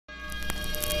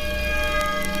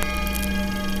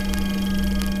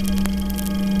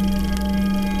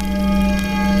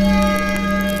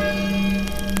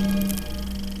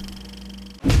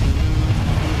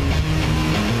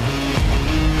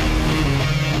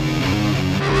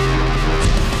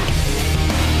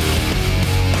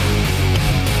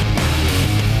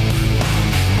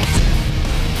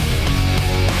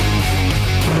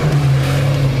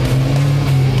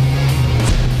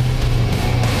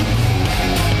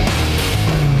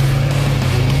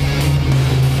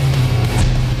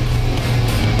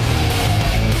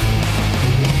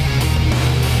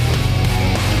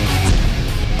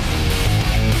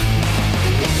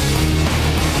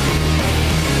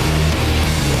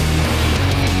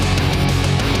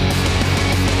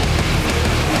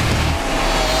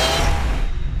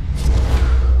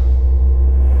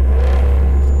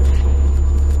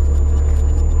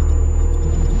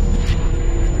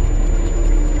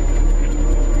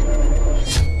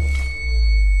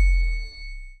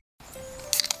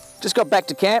Just got back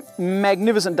to camp,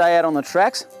 magnificent day out on the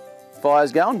tracks.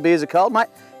 Fire's going, beers are cold, mate.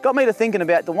 Got me to thinking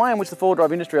about the way in which the four-wheel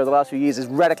drive industry over the last few years has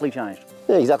radically changed.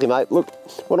 Yeah, exactly, mate. Look,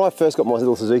 when I first got my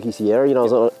little Suzuki Sierra, you know, I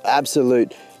was on an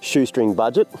absolute shoestring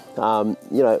budget. You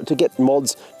know, to get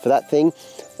mods for that thing,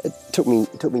 it took me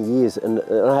years, and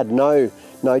I had no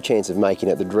chance of making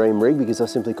it the dream rig because I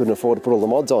simply couldn't afford to put all the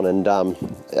mods on. And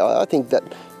I think that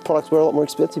products were a lot more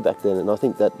expensive back then, and I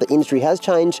think that the industry has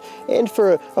changed, and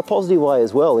for a positive way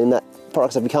as well, in that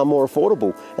products have become more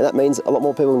affordable, and that means a lot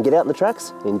more people can get out on the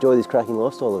tracks and enjoy this cracking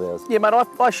lifestyle of ours. Yeah, mate,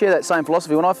 I share that same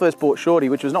philosophy. When I first bought Shorty,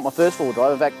 which was not my first four-wheel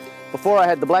drive, in fact, before I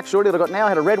had the black Shorty that I got now, I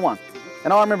had a red one.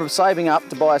 And I remember saving up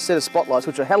to buy a set of spotlights,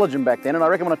 which were halogen back then, and I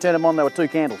reckon when I turned them on, they were 2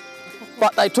 candles.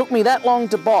 But they took me that long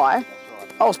to buy,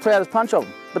 I was proud as punch of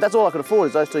them. But that's all I could afford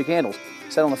is those 2 candles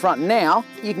sat on the front. Now,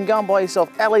 you can go and buy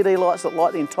yourself LED lights that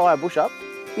light the entire bush up.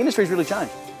 The industry's really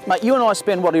changed. Mate, you and I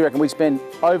spend, what do you reckon? We spend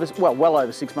well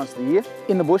over 6 months of the year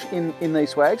in the bush, in these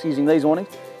swags, using these awnings,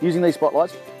 using these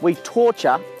spotlights. We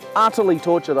utterly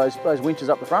torture those winches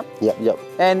up the front. Yep.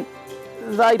 And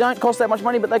they don't cost that much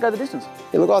money, but they go the distance.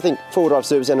 Yeah, look, I think Four-Wheel Drive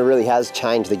Super Centre really has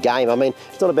changed the game. I mean,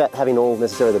 it's not about having all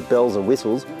necessarily the bells and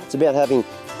whistles. It's about having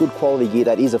good quality gear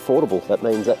that is affordable. That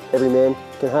means that every man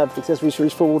can have accessories for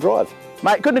his four-wheel drive.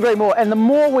 Mate, couldn't agree more. And the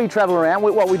more we travel around,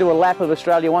 we do a lap of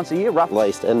Australia once a year, roughly. At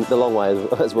least, and the long way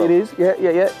as well. It is,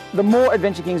 yeah. The more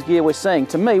Adventure Kings gear we're seeing,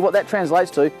 to me, what that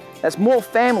translates to, that's more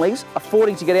families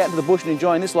affording to get out into the bush and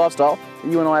enjoying this lifestyle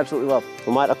that you and I absolutely love.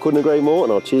 Well, mate, I couldn't agree more,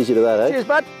 and I'll cheers you to that, eh? Cheers,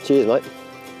 bud. Cheers, mate.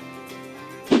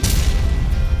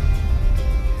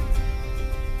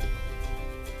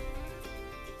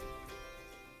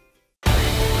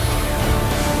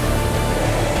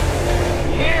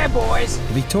 Boys.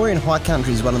 The Victorian High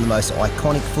Country is one of the most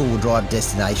iconic four-wheel drive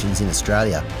destinations in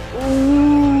Australia.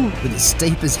 Ooh. With its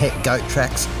steep as heck goat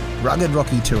tracks, rugged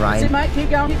rocky terrain, That's it, mate. Keep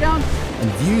going.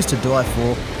 and views to die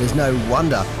for, there's no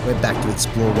wonder we're back to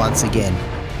explore once again.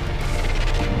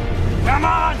 Come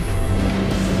on!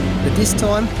 But this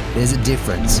time, there's a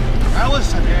difference.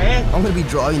 Allison, yeah? I'm going to be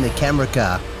driving the camera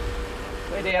car.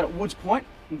 We're down at Woods Point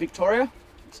in Victoria.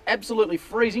 It's absolutely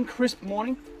freezing, crisp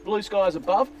morning, blue skies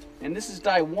above, and this is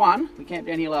day 1. We camped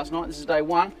down here last night. This is day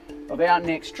 1 of our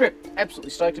next trip.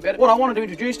 Absolutely stoked about it. What I wanted to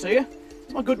introduce to you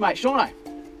is my good mate Shauno.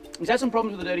 He's had some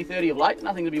problems with the Dirty 30 of late,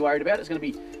 nothing to be worried about. It's going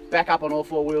to be back up on all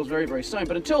 4 wheels very, very soon.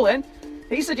 But until then,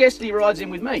 he suggested he rides in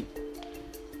with me.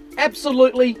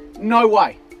 Absolutely no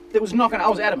way. I was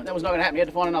adamant that was not going to happen. He had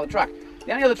to find another truck.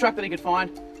 The only other truck that he could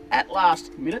find at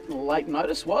last minute, late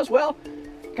notice, was, well,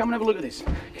 come and have a look at this.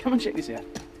 Come and check this out.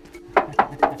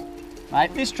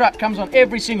 Mate, this truck comes on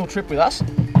every single trip with us.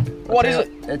 What is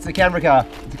it? It's the camera car.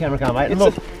 It's a camera car, mate. And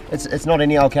look, it's not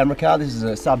any old camera car. This is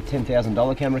a sub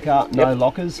 $10,000 camera car. No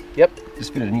lockers. Yep.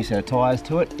 Just fitted a new set of tyres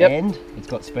to it. Yep. And it's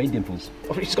got speed dimples.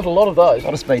 Oh, it's got a lot of those. A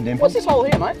lot of speed dimples. What's this hole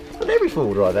here, mate? Not every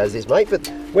four-wheel drive has this, mate, but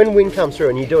when wind comes through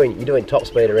and you're doing top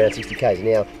speed around 60 k's an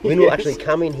hour, wind will actually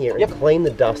come in here and clean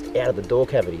the dust out of the door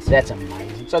cavities. That's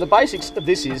amazing. So the basics of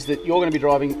this is that you're going to be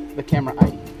driving the Camera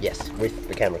 80. Yes, with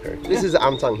the camera crew. This is the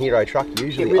unsung hero truck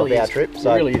usually really of our trip.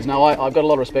 So it really is. No, I've got a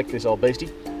lot of respect for this old beastie.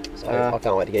 So I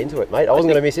can't wait to get into it, mate. I wasn't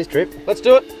going to miss this trip. Let's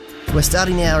do it. We're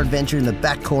starting our adventure in the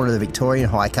back corner of the Victorian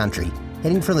High Country,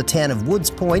 heading from the town of Woods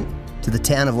Point to the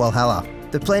town of Walhalla.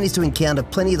 The plan is to encounter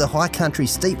plenty of the high country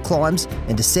steep climbs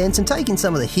and descents and take in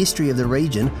some of the history of the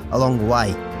region along the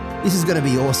way. This is going to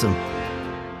be awesome.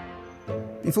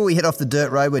 Before we head off the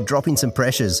dirt road, we're dropping some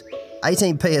pressures.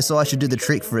 18 PSI should do the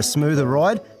trick for a smoother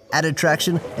ride, added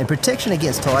traction and protection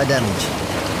against tyre damage.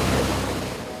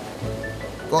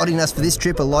 Guiding us for this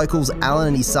trip are locals Alan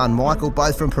and his son Michael,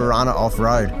 both from Piranha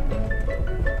Off-Road.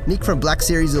 Nick from Black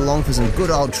Series along for some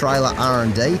good old trailer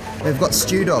R&D. We've got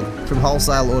Stew Dog from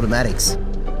Wholesale Automatics.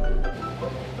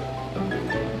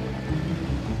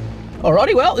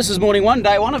 Alrighty, well, this is morning 1,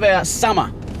 day 1 of our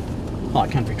summer high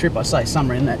country trip. I say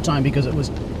summer in that tone because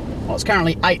it's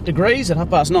currently 8 degrees at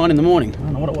 9:30 in the morning. I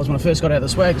don't know what it was when I first got out of the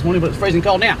swag this morning, but it's freezing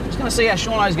cold now. Just going to see how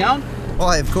Shauno's going.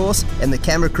 I, of course, am the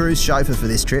camera crew's chauffeur for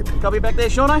this trip. Copy back there,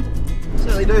 Shauno?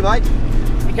 Certainly do, mate.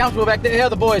 You comfortable back there? How are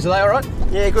the boys? Are they alright?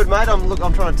 Yeah, good, mate.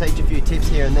 I'm trying to teach a few tips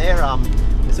here and there.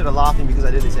 They're sort of laughing because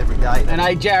I do this every day. And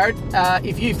hey, Jared,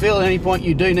 if you feel at any point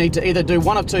you do need to either do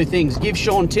one of 2 things, give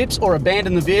Sean tips or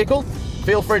abandon the vehicle,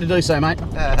 feel free to do so, mate.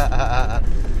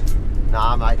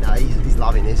 Nah, mate, no, he's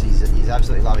loving this. He's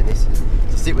absolutely loving this.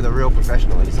 To sit with a real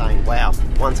professional and he's saying, wow,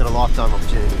 once in a lifetime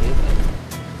opportunity here.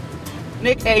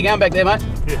 Nick, how you going back there, mate?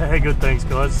 Yeah, good, thanks,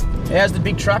 guys. How's the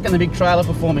big truck and the big trailer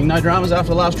performing? No dramas after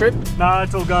the last trip? No,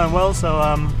 it's all going well, so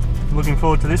Looking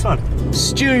forward to this one.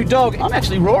 Stew dog. I'm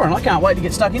actually roaring. I can't wait to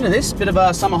get stuck into this. Bit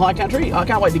of summer high country. I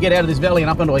can't wait to get out of this valley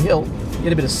and up onto a hill.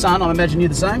 Get a bit of sun. I imagine you're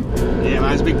the same. Yeah,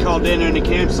 mate, it's a bit cold down there in the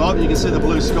campsite, but you can see the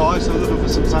blue sky, so we're looking for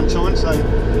some sunshine. So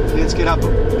let's get up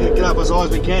as high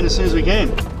as we can as soon as we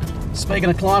can. Speaking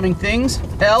of climbing things,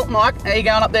 Mike, how you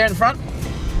going up there in the front?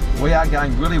 We are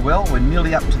going really well. We're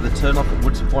nearly up to the turn-off at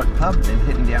Woods Point pub, then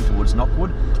heading down towards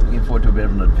Knockwood. Looking forward to a bit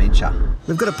of an adventure.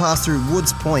 We've got to pass through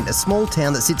Woods Point, a small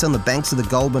town that sits on the banks of the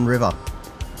Goulburn River.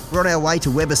 We're on our way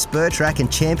to Webber Spur Track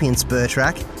and Champion Spur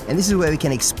Track, and this is where we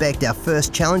can expect our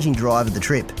first challenging drive of the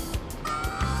trip.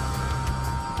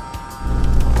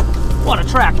 What a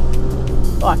track.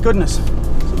 Oh goodness,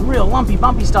 some real lumpy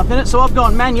bumpy stuff in it. So I've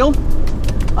gone manual,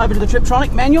 over to the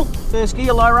Triptronic, manual, first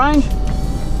gear, low range.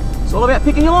 It's all about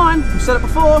picking your line. We've said it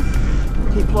before.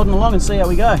 Keep plodding along and see how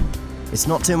we go. It's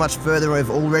not too much further, we've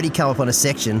already come up on a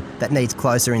section that needs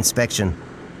closer inspection.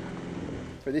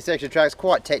 For this section of track, it's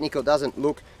quite technical. It doesn't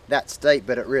look that steep,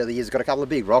 but it really is. It's got a couple of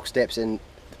big rock steps, and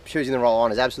choosing the right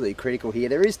line is absolutely critical here.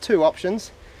 There is two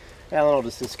options. Alan will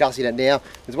just discussing it now.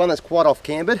 There's one that's quite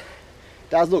off-cambered. It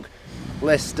does look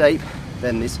less steep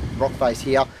than this rock face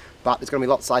here, but it's going to be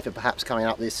a lot safer perhaps coming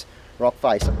up this rock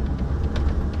face.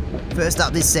 First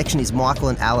up this section is Michael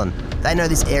and Alan. They know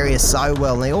this area so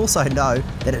well, and they also know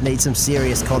that it needs some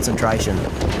serious concentration.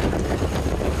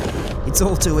 It's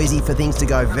all too easy for things to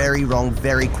go very wrong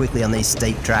very quickly on these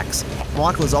steep tracks.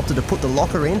 Michael has opted to put the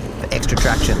locker in for extra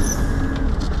traction.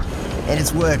 And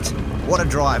it's worked. What a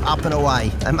drive, up and away.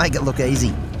 They make it look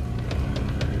easy.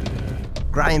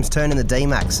 Graham's turning the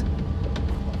D-Max.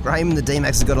 Graham in the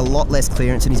D-Max has got a lot less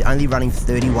clearance and he's only running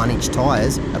 31-inch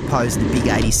tyres opposed to the big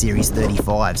 80 series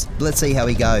 35s. Let's see how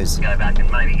he goes. Go back and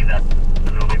maybe give that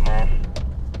a little bit more.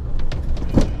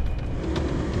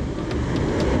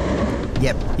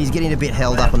 Yep, he's getting a bit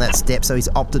held up on that step, so he's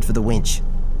opted for the winch. Do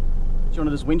you want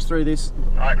to just winch through this?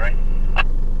 I agree.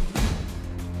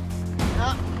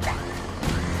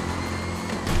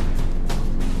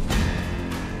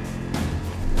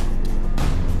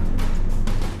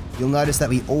 You'll notice that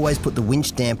we always put the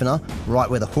winch dampener right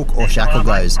where the hook or shackle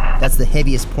goes. That's the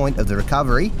heaviest point of the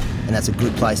recovery, and that's a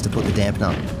good place to put the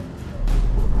dampener.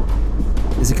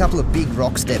 There's a couple of big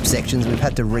rock step sections. We've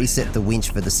had to reset the winch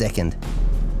for the second.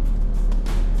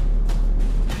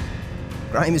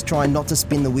 Graham is trying not to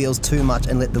spin the wheels too much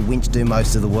and let the winch do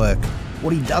most of the work.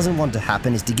 What he doesn't want to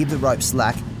happen is to give the rope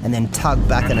slack and then tug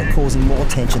back on it, causing more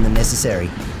tension than necessary.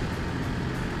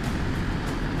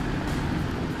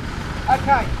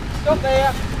 Okay, stop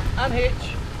there,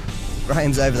 unhitch.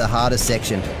 Graham's over the hardest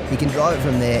section. He can drive it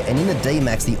from there, and in the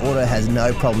D-Max the auto has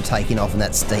no problem taking off on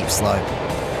that steep slope.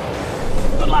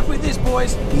 Good luck with this,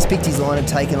 boys. He's picked his line and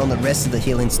taken on the rest of the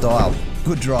hill in style.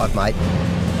 Good drive, mate.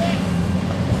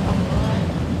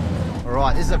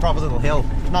 Alright, this is a proper little hill.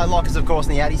 No lockers, of course,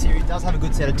 in the 80 series. It does have a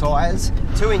good set of tyres.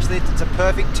 2-inch lift, it's a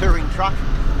perfect touring truck.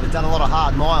 It's done a lot of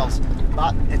hard miles,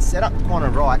 but it's set up kind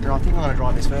of right, and I think I'm going to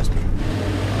drive this first bit.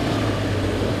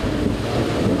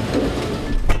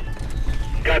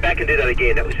 Go back and do that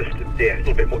again. That was just, yeah, a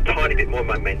little bit more, tiny bit more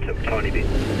momentum, tiny bit.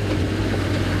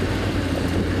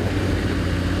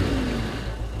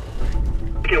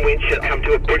 You can winch it, come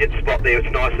to a brilliant spot there. It's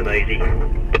nice and easy.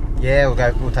 Yeah,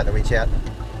 we'll take the winch out.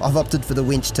 I've opted for the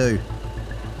winch too.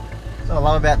 What I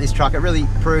love about this truck, it really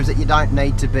proves that you don't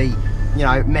need to be, you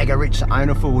know, mega rich to own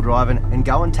a four-wheel drive and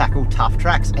go and tackle tough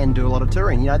tracks and do a lot of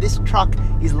touring. You know, this truck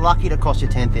is lucky to cost you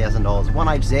 $10,000.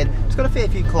 1HZ, it's got a fair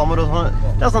few kilometres on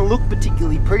it. Doesn't look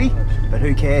particularly pretty, but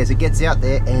who cares? It gets out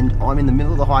there, and I'm in the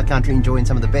middle of the high country enjoying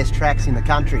some of the best tracks in the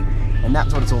country, and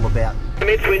that's what it's all about.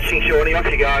 Commence winching, Shauno,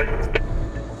 off you go.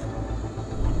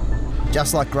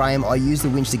 Just like Graham, I use the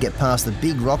winch to get past the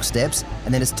big rock steps,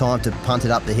 and then it's time to punt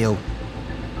it up the hill.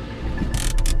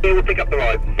 Yeah, we'll pick up the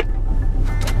rope.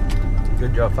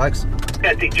 Good job, folks.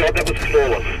 Fantastic job, that was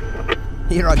flawless.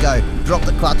 Here I go, drop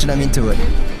the clutch and I'm into it.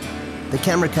 The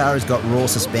camera car has got raw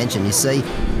suspension, you see.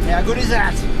 How good is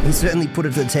that? He certainly put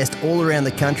it to the test all around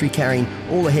the country, carrying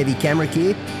all the heavy camera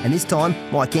gear, and this time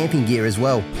my camping gear as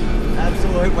well.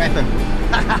 Absolute weapon.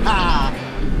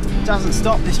 Doesn't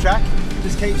stop this track,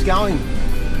 just keeps going.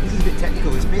 This is a bit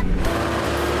technical, this bit.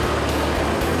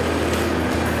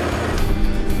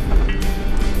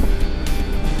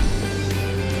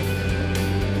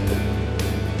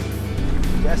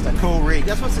 Just a cool rig.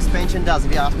 That's what suspension does,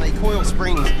 if you ask me. Coil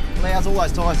springs allows all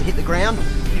those tyres to hit the ground,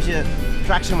 gives you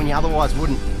traction when you otherwise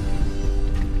wouldn't.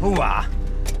 Ooh-ah,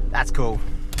 that's cool.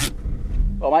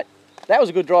 Well, mate, that was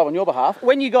a good drive on your behalf.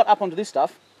 When you got up onto this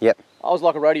stuff, Yep. I was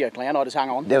like a rodeo clown, I just hung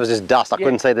on. There was just dust, I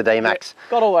couldn't see the D-Max. Yeah.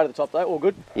 Got all the way to the top though, all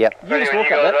good. Yep. You just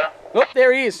walk up that. Oh,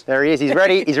 there he is. There he is, he's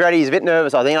ready, he's ready, he's a bit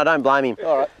nervous I think, I don't blame him.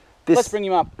 All right, let's bring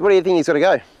him up. What do you think he's got to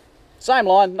go? Same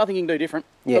line, nothing you can do different.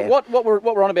 Yeah. But what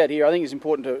we're on about here, I think is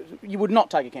important to, you would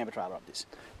not take a camper trailer up this.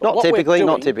 But Not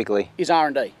typically. Is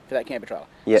R&D for that camper trailer.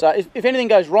 Yep. So if anything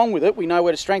goes wrong with it, we know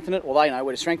where to strengthen it, or they know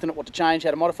where to strengthen it, what to change,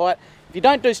 how to modify it. If you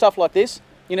don't do stuff like this,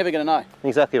 you're never going to know.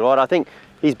 Exactly right. I think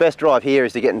his best drive here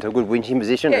is to get into a good winching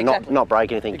position and not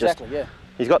break anything. Exactly, yeah.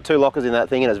 He's got 2 lockers in that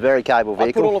thing and it's a very capable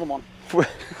vehicle. I'll put all of them on.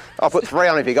 I'll put 3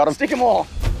 on if you got them. Stick them all.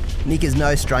 Nick is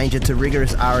no stranger to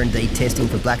rigorous R&D testing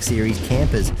for Black Series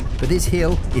campers, but this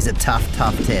hill is a tough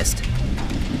test.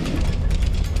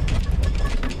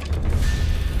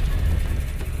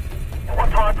 What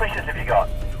tyre pressures have you got?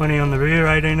 20 on the rear,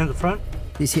 18 at the front.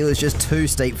 This hill is just too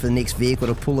steep for Nick's vehicle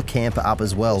to pull a camper up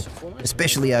as well,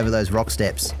 especially over those rock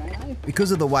steps.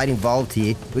 Because of the weight involved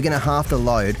here, we're going to halve the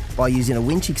load by using a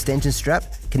winch extension strap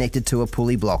connected to a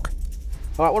pulley block.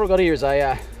 All right, what I've got here is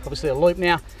obviously a loop.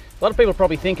 Now, a lot of people are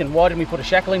probably thinking, why didn't we put a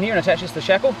shackle in here and attach this to the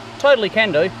shackle? Totally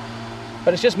can do,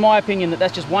 but it's just my opinion that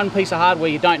that's just one piece of hardware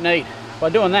you don't need. By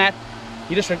doing that,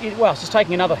 it's just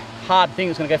taking another hard thing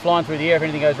that's going to go flying through the air if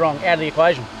anything goes wrong out of the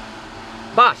equation.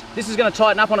 But this is going to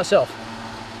tighten up on itself,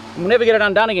 and we'll never get it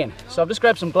undone again. So I've just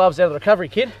grabbed some gloves out of the recovery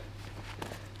kit.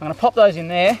 I'm going to pop those in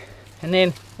there, and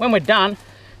then when we're done,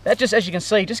 that just, as you can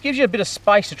see, just gives you a bit of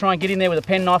space to try and get in there with a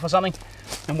penknife or something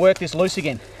and work this loose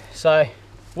again. So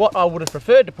what I would have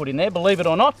preferred to put in there, believe it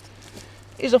or not,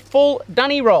 is a full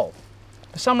dunny roll.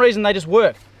 For some reason they just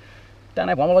work. Don't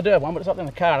have one, well I do have one, but it's up in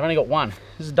the car. I've only got one.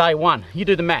 This is day 1. You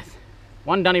do the math.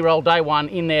 1 dunny roll, day 1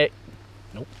 in there.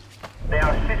 Nope. Now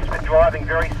assist with driving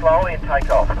very slowly and take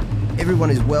off. Everyone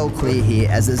is well clear here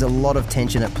as there's a lot of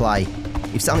tension at play.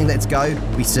 If something lets go,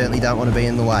 we certainly don't want to be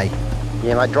in the way.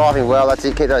 Yeah mate, driving well, that's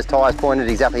it. Keep those tyres pointed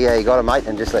exactly how you got them mate,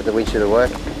 and just let the winch do the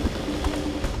work.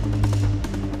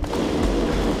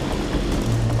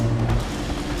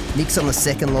 Nick's on the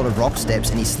second lot of rock steps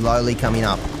and he's slowly coming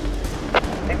up.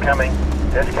 Keep coming.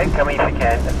 Just keep coming if you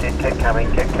can. That's it. Keep coming.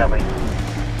 Keep coming.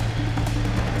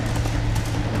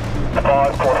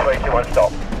 5, 4, 3, 2, 1,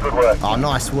 stop. Good work. Oh,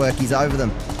 nice work, he's over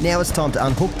them. Now it's time to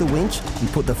unhook the winch and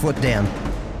put the foot down.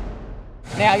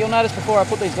 Now you'll notice before I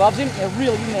put these gloves in, they're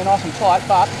really in there nice and tight,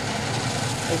 but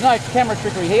there's no camera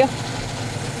trickery here.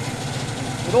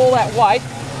 With all that weight,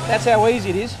 that's how easy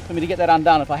it is for me to get that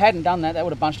undone. If I hadn't done that, that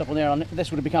would have bunched up on there and this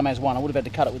would have become as one. I would have had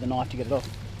to cut it with a knife to get it off.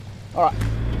 All right.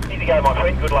 Easy go, my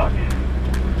friend. Good luck.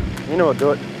 You know what,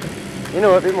 do it. You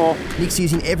know a bit more. Nick's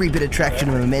using every bit of traction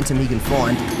and momentum he can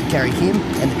find to carry him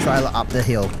and the trailer up the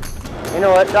hill. You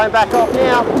know what, don't back off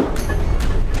now.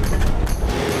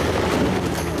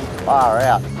 Far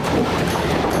out.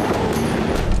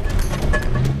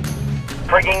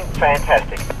 Frigging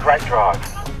fantastic. Great drive.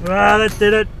 Ah, that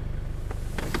did it.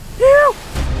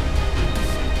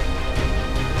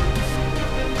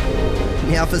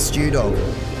 Now for Stew Dog.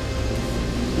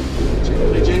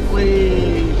 Gently,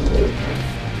 gently.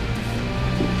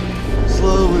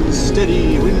 Slow and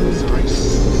steady wins the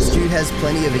race. Stu has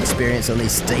plenty of experience on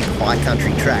these steep high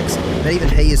country tracks, but even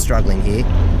he is struggling here.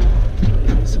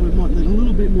 So we might need a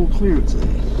little bit more clearance there.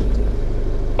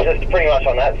 Just pretty much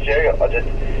on that, Stu. I'll just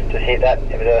hit that.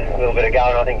 Give it a little bit of go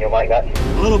and I think you'll make that.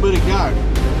 A little bit of go.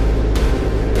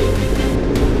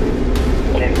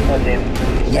 That's him.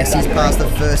 Yes, he's passed the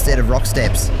first set of rock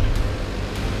steps,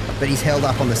 but he's held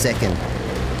up on the second.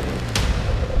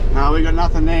 No, we got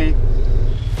nothing there.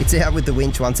 It's out with the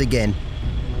winch once again.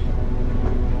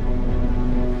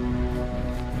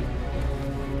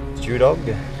 Stew Dog,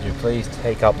 could you please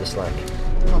take up the slack?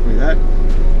 Copy that.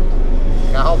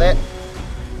 Now hold that.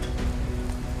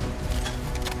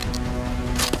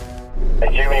 Hey,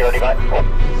 Stu, when you're ready,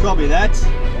 mate. Copy that.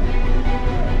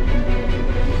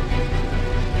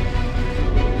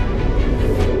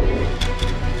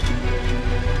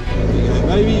 There you go,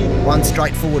 baby. One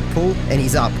straightforward pull and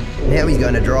he's up. Now he's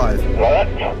going to drive. Right.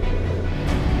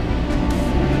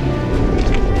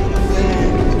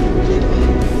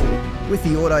 With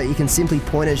the auto, you can simply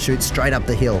point and shoot straight up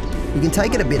the hill. You can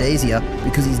take it a bit easier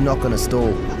because he's not going to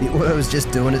stall. The auto is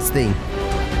just doing its thing.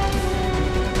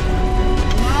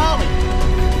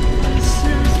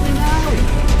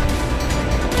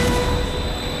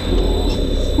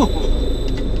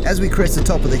 As we crest the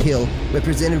top of the hill, we're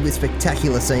presented with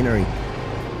spectacular scenery.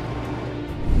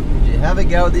 Did you have a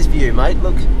go at this view, mate?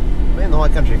 Look, I've been in the high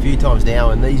country a few times now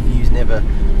and these views never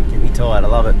get me tired. I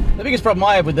love it. The biggest problem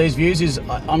I have with these views is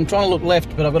I'm trying to look left,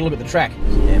 but I've got to look at the track.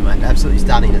 Yeah, mate, absolutely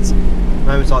stunning. It's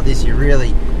moments like this you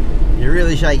really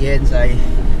shake your head and say,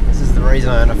 this is the reason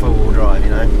I own a four-wheel drive, you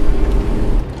know.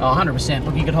 Oh, 100%.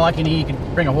 Look, you could hike in here, you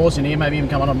could bring a horse in here, maybe even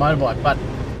come on a motorbike, but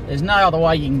there's no other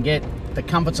way you can get the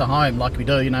comforts of home like we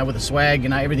do, you know, with the swag, you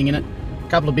know, everything in it. A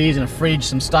couple of beers in a fridge,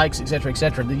 some steaks, etc,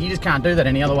 etc. You just can't do that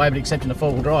any other way but except in a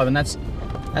four-wheel drive, and that's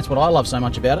what I love so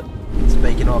much about it.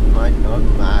 Speaking of, mate,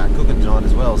 I'm cooking tonight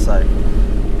as well, so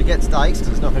we get steaks,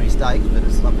 because it's not going to be steaks, but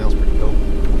it's something else pretty cool.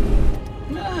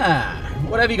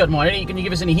 What have you got, mate? Can you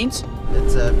give us any hints?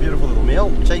 It's a beautiful little meal,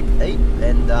 cheap to eat,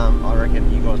 and I reckon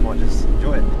you guys might just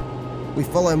enjoy it. We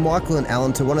follow Michael and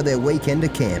Alan to one of their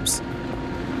weekender camps.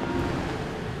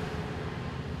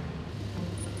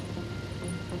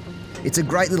 It's a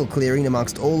great little clearing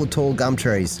amongst all the tall gum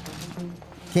trees.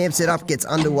 Camp setup gets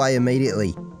underway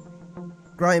immediately.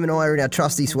 Graham and I are in our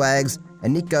trusty swags,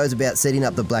 and Nick goes about setting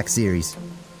up the Black Series.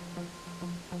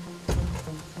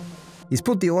 He's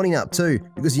put the awning up too,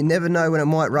 because you never know when it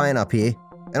might rain up here,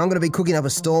 and I'm going to be cooking up a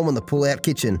storm on the pull-out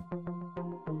kitchen.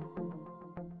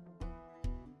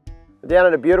 We're down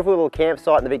at a beautiful little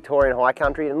campsite in the Victorian high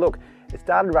country, and look, it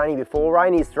started raining before.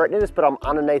 Rain is threatening us, but I'm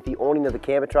underneath the awning of the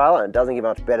camper trailer, and it doesn't get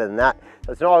much better than that.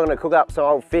 So tonight I'm going to cook up some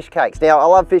old fish cakes. Now, I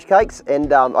love fish cakes,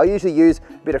 and I usually use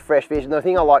a bit of fresh fish, and the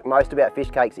thing I like most about fish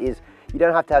cakes is you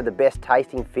don't have to have the best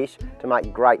tasting fish to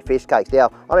make great fish cakes.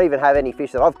 Now, I don't even have any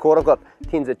fish that I've caught. I've got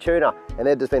tins of tuna, and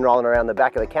they've just been rolling around the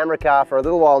back of the camera car for a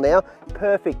little while now.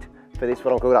 Perfect for this,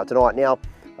 what I'm cooking up tonight. Now,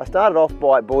 I started off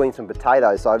by boiling some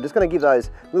potatoes, so I'm just going to give those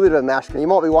a little bit of a mash. You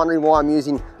might be wondering why I'm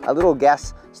using a little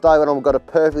gas stove when I've got a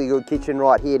perfectly good kitchen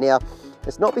right here. Now,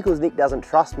 it's not because Nick doesn't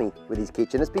trust me with his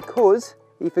kitchen, it's because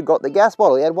he forgot the gas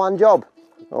bottle. He had one job.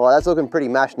 All right, that's looking pretty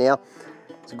mashed now.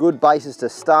 It's a good basis to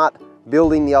start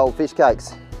building the old fish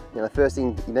cakes. You know, the first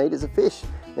thing you need is a fish.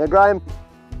 Now, Graham,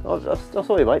 I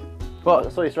saw you, mate. What? I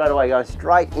saw you straight away going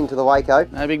straight into the Waco.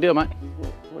 No big deal, mate.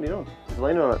 What are you doing? Just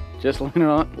leaning on it. Just leaning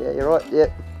on it. Yeah, you're right, yeah.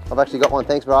 I've actually got one,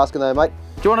 thanks for asking though, mate.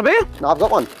 Do you want a beer? No, I've got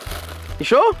one. You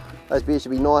sure? Those beers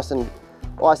should be nice and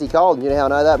icy cold. You know how I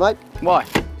know that, mate? Why?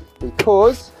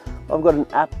 Because I've got an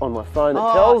app on my phone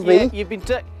that tells me you've been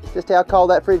just how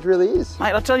cold that fridge really is.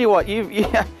 Mate, I'll tell you what,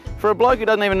 for a bloke who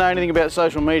doesn't even know anything about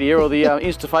social media or the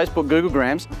Insta, Facebook, Google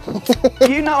Grams,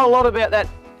 you know a lot about that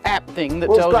app thing that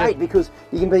tells you. Well, it's great because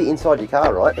you can be inside your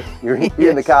car, right? You're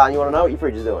in the car and you want to know what your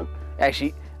fridge is doing.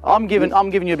 Actually, I'm giving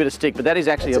you a bit of stick, but that is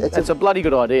actually it's a bloody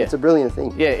good idea. It's a brilliant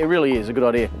thing. Yeah, it really is a good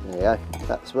idea. There you go.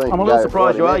 That's sweet. I'm a little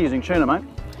surprised you are using tuna, mate.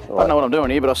 I don't know what I'm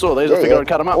doing here, but I saw these. I figured I'd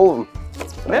cut them up. All of them.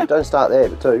 Yeah. Don't start there,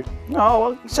 but two. Oh,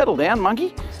 well, settle down,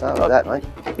 monkey. Start with that, mate.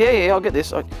 Yeah, I'll get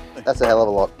this. That's a hell of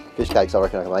a lot. Fish cakes, I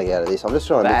reckon I can make out of this. I'm just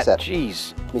trying to mix that.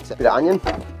 Jeez. Mix that. Bit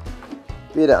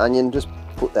of onion. Just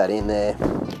put that in there.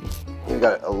 We've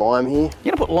got a lime here.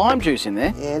 You're gonna put lime juice in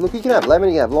there? Yeah, look, you can have lemon,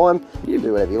 you can have lime. You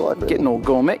do whatever you like. Really. Getting all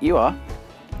gourmet, you are.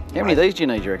 How many of these do you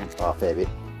need, you reckon? Oh, a fair bit.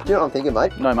 Do you know what I'm thinking,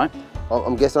 mate? No, mate.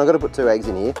 I'm guessing I've got to put 2 eggs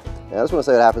in here. Now, I just want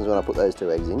to see what happens when I put those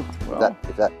 2 eggs in. Well,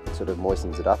 if that sort of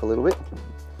moistens it up a little bit.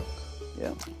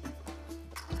 Yeah.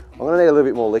 I'm going to need a little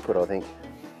bit more liquid, I think.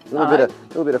 A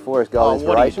little bit of Forest Gold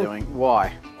inspiration. What are you doing?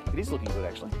 Why? It is looking good,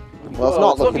 actually. Well, it's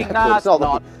not looking good. Nah, it's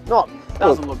not.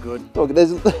 Doesn't look good. Look,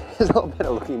 there's a lot better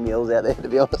looking meals out there, to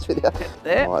be honest with you.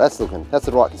 There. Oh, that's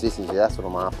the right consistency. That's what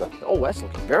I'm after. Oh, that's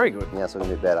looking very good. Yeah, that's looking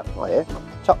a bit better. Oh yeah.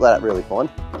 Chop that up really fine.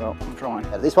 Well, I'm trying.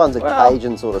 This one's a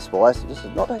Cajun sort of spice. Just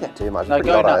not take that too much. No,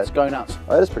 go nuts. Go nuts.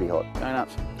 Oh, it is pretty hot. Go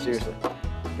nuts. Seriously. You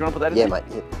want to put that in? Yeah, mate.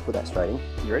 Yeah, put that straight in.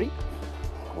 You ready?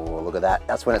 Oh, look at that.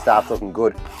 That's when it starts looking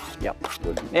good. Yep.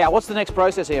 Good. Now, what's the next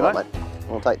process here, mate?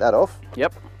 We'll take that off.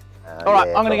 Yep. All right,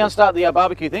 I'm going to go and start the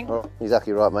barbecue thing. Oh,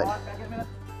 exactly right, mate.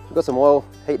 I've got some oil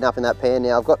heating up in that pan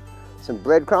now. I've got some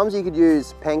breadcrumbs. You could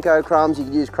use panko crumbs. You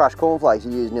could use crushed cornflakes.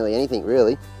 You could use nearly anything,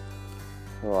 really.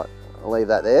 All right, I'll leave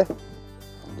that there.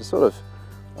 I'm just sort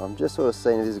of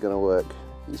seeing if this is going to work.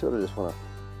 You sort of just want to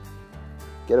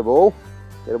get a ball,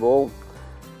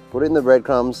 put it in the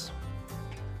breadcrumbs.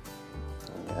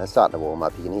 Yeah, it's starting to warm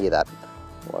up. You can hear that.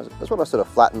 I just want to sort of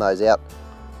flatten those out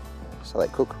so they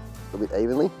cook a bit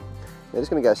evenly. They're just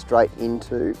going to go straight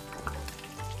into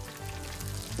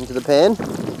the pan.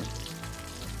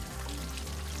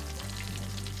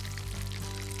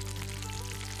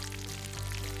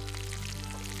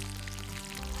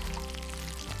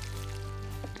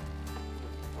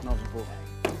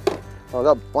 I've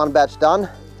got one batch done,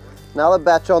 another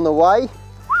batch on the way.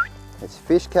 It's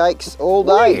fish cakes all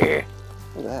day.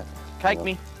 Look at that. Cake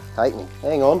me. Cake me.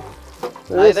 Hang on.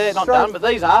 No, they're not done, but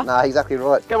these are. No, exactly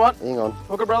right. Come on. Hang on.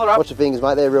 Hook a brother up. Watch your fingers,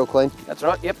 mate. They're real clean. That's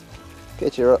right, yep.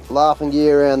 Get your laughing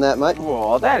gear around that, mate.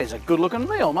 Oh, that is a good looking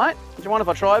meal, mate. Do you mind if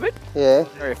I try a bit? Yeah.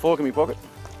 There, a fork in my pocket.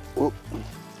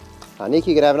 Nick,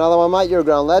 you can have another one, mate. You're a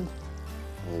grown lad.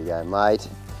 There you go, mate.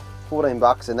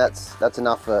 $14, and that's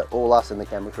enough for all us in the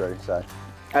camera crew. So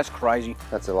That's crazy.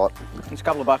 That's a lot. It's a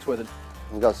couple of bucks worth of.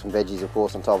 We've got some veggies, of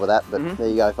course, on top of that, but there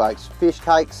you go, folks. Fish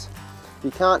cakes. If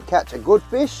you can't catch a good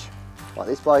fish, like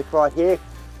this bloke right here,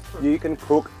 you can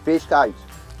cook fish cakes.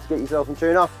 Just get yourself some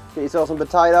tuna, get yourself some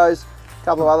potatoes, a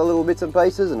couple of other little bits and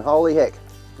pieces, and holy heck,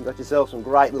 you've got yourself some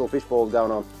great little fish balls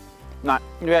going on. No,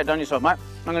 you've outdone yourself, mate.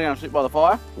 I'm going to go and sit by the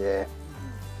fire. Yeah.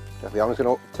 I'm just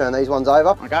going to turn these ones over.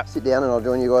 Okay. Sit down and I'll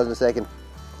join you guys in a second.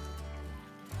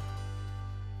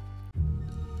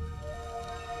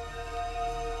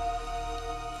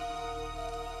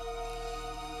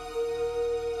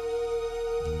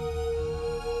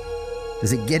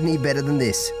 Does it get any better than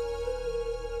this?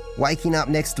 Waking up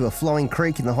next to a flowing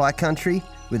creek in the high country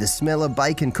with the smell of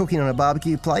bacon cooking on a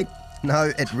barbecue plate?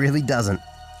 No, it really doesn't.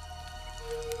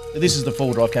 This is the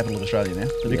four-wheel drive capital of Australia now,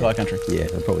 the big high country. Yeah,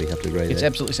 I'd probably have to agree. It's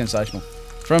absolutely sensational.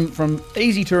 From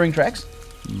easy touring tracks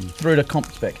through to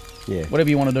comp spec. Yeah.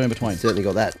 Whatever you want to do in between. Certainly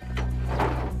got that.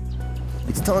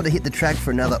 It's time to hit the track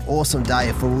for another awesome day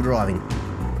of four-wheel driving.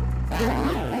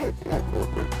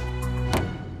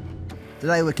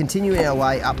 Today we're continuing our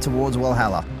way up towards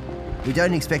Walhalla. We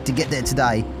don't expect to get there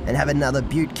today and have another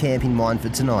butte camp in mind for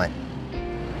tonight.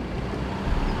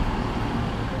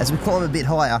 As we climb a bit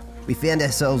higher, we found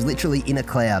ourselves literally in a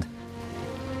cloud.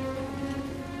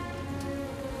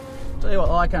 Tell you what,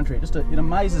 high country, it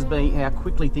amazes me how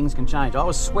quickly things can change. I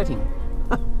was sweating,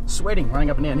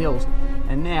 running up and down hills,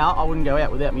 and now I wouldn't go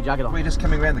out without my jacket on. We're just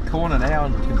coming around the corner now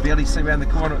and you can barely see around the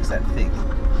corner, it's that thick.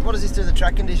 What does this do to the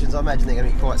track conditions? I imagine they're going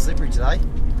to be quite slippery today.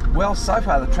 Well, so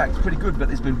far the track's pretty good, but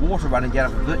there's been water running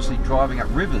down and virtually driving up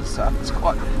rivers, so it's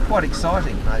quite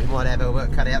exciting. We might have our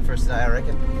work cut out for us today, I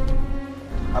reckon.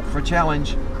 Up for a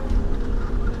challenge.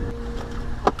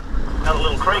 Another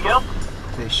little creek, Al.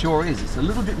 There sure is. It's a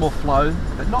little bit more flow,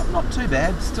 but not too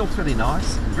bad. Still pretty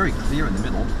nice. Very clear in the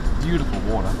middle. Beautiful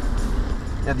water.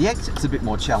 Now the exit's a bit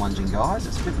more challenging, guys.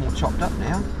 It's a bit more chopped up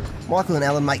now. Michael and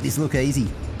Alan make this look easy.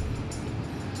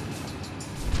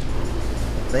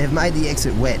 They have made the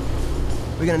exit wet.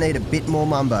 We're going to need a bit more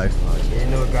mumbo. Yeah,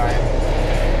 no, Graham.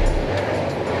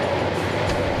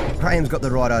 Graham's got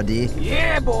the right idea.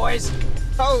 Yeah, boys!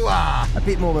 Oh, A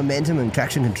bit more momentum and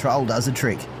traction control does the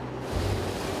trick.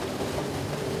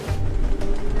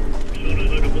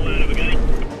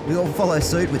 We all follow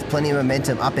suit with plenty of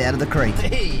momentum up out of the creek.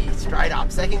 Hey, straight up,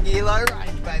 second gear, low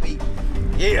range, baby.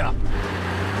 Yeah.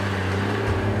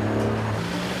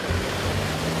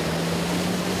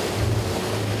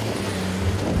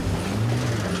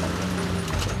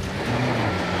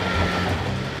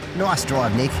 Nice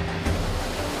drive, Nick.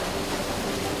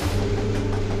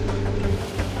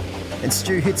 And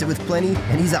Stu hits it with plenty,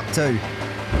 and he's up too.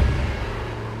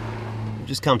 We've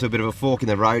just come to a bit of a fork in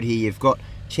the road here. You've got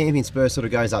Champion Spur sort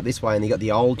of goes up this way, and you've got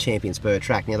the old Champion Spur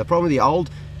track. Now, the problem with the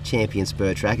old Champion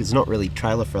Spur track, it's not really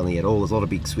trailer friendly at all. There's a lot of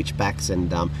big switchbacks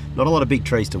and not a lot of big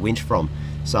trees to winch from.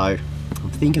 So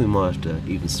I'm thinking we might have to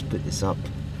even split this up.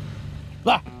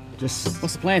 Ah,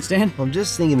 what's the plan, Stan? I'm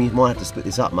just thinking we might have to split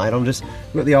this up, mate. We've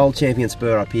got the old Champion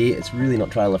Spur up here. It's really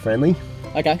not trailer friendly.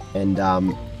 Okay. And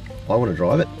I want to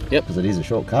drive it. Yep. Because it is a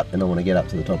shortcut and I want to get up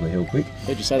to the top of the hill quick.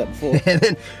 Heard you say that before.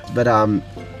 But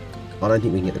I don't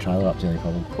think we can get the trailer up, is the only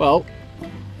problem. Well,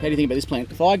 how do you think about this plan?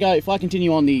 If I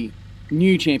continue on the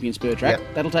new Champion Spur track,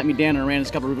 that'll take me down and around a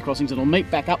couple of river crossings, and it'll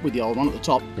meet back up with the old one at the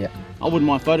top. Yeah. I wouldn't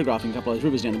mind photographing a couple of those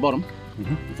rivers down the bottom.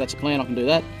 If that's a plan, I can do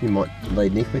that. You might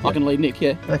lead Nick with you. I can lead Nick,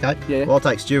 yeah. Okay. Yeah. Well, I'll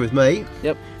take Stu with me.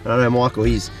 Yep. And I know Michael,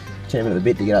 he's champing at the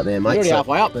bit to get up there, mate. We're already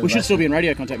halfway up. We should still be in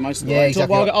radio contact most of the way.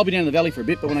 Exactly. Well, I'll be down in the valley for a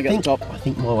bit, but when I get to the top, I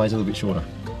think my way's a little bit shorter.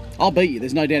 I'll beat you.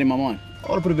 There's no doubt in my mind. I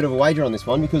want to put a bit of a wager on this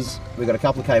one because we've got a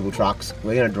couple of cable trucks.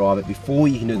 We're going to drive it before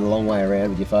you can do the long way around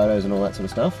with your photos and all that sort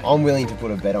of stuff. I'm willing to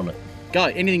put a bet on it. Go,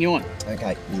 anything you want.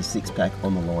 Okay, there's a 6-pack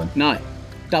on the line. No,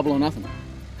 double or nothing.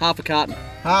 Half a carton.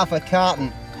 Half a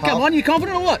carton. Come on, you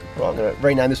confident or what? Right, I'm going to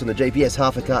rename this one the GPS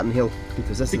Half a Carton Hill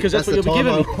because that's what the you'll be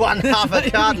giving me. One half a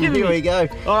carton. Here we go.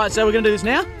 All right, so we're going to do this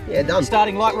now? Yeah, done.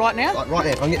 Starting like right now? Like right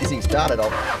now. If I can get this thing started,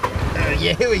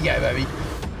 yeah, here we go, baby.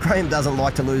 Graham doesn't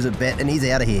like to lose a bet, and he's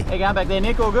out of here. How you going back there,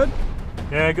 Nick? All good?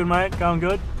 Yeah, good mate, going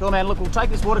good. Cool, man. Look, we'll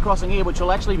take this water crossing here, which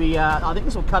will actually be, I think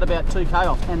this will cut about 2k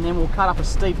off, and then we'll cut up a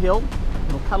steep hill.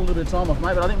 It'll cut a little bit of time off,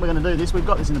 mate, but I think we're going to do this. We've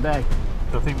got this in the bag.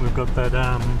 I think we've got that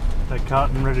that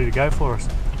carton ready to go for us.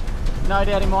 No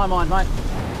doubt in my mind, mate.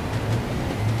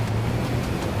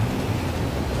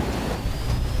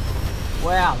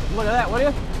 Wow, look at that, will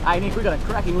you? Hey, Nick, we've got a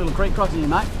cracking little creek crossing here,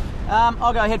 mate.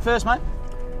 I'll go ahead first, mate.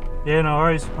 Yeah, no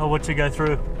worries. I'll watch you go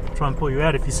through. Try and pull you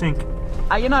out if you sink.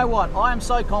 Hey, you know what? I am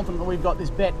so confident that we've got this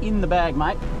bet in the bag,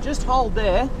 mate. Just hold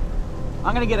there.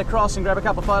 I'm going to get across and grab a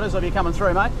couple of photos of you coming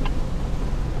through, mate.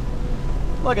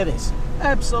 Look at this.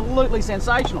 Absolutely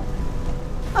sensational.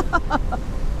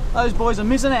 Those boys are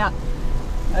missing out.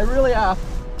 They really are.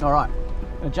 All right,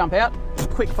 I'm gonna jump out. A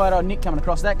quick photo of Nick coming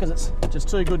across that because it's just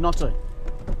too good not to.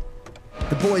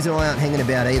 The boys and I aren't hanging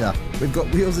about either. We've got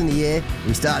wheels in the air, and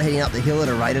we start heading up the hill at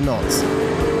a rate of knots.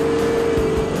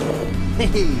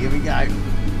 Hey, here we go.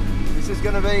 This is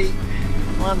going to be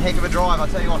one heck of a drive. I'll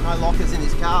tell you what, no lockers in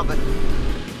this car, but...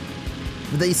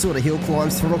 With these sort of hill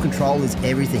climbs, throttle control is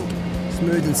everything.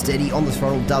 Smooth and steady on the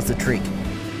throttle does the trick.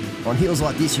 On hills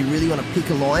like this, you really want to pick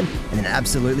a line and then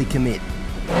absolutely commit.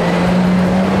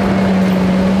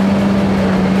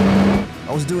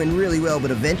 I was doing really well,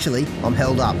 but eventually I'm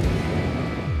held up.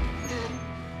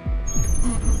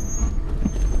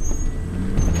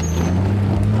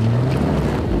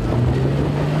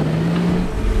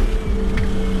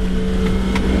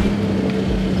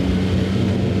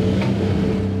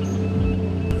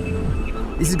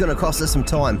 This is going to cost us some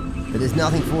time, but there's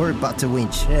nothing for it but to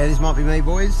winch. Yeah, this might be me,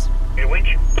 boys. Get a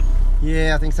winch?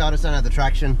 Yeah, I think so. I just don't have the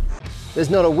traction. There's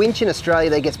not a winch in Australia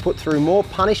that gets put through more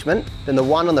punishment than the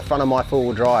one on the front of my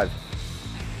four-wheel drive.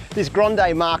 This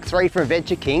Grande Mark III from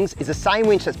Adventure Kings is the same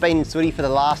winch that's been in Sooty for the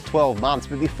last 12 months,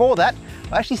 but before that,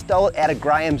 I actually stole it out of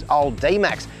Graham's old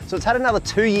D-Max, so it's had another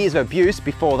 2 years of abuse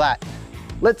before that.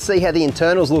 Let's see how the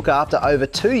internals look after over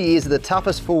 2 years of the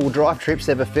toughest four-wheel drive trips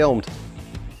ever filmed.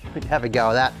 Have a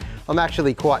go at that. I'm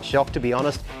actually quite shocked, to be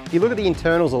honest. If you look at the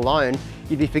internals alone,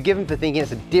 you'd be forgiven for thinking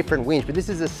it's a different winch, but this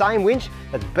is the same winch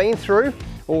that's been through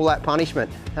all that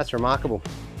punishment. That's remarkable.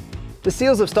 The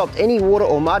seals have stopped any water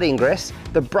or mud ingress,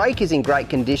 the brake is in great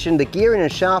condition, the gearing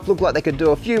and shaft look like they could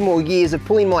do a few more years of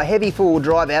pulling my heavy four-wheel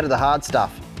drive out of the hard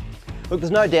stuff. Look, there's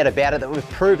no doubt about it that we've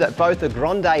proved that both the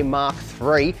Grande Mark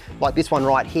III, like this one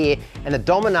right here, and the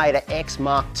Dominator X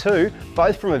Mark II,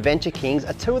 both from Adventure Kings,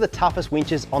 are two of the toughest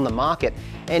winches on the market.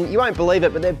 And you won't believe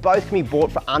it, but they both can be bought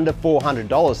for under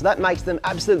 $400. So that makes them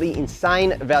absolutely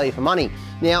insane value for money.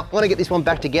 Now, I want to get this one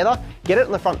back together, get it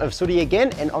in the front of Sooty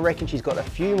again, and I reckon she's got a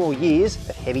few more years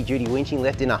of heavy duty winching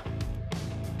left in her.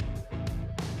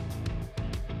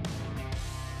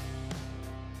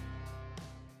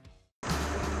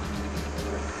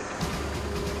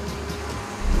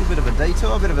 Bit of a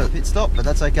detour, a bit of a pit stop, but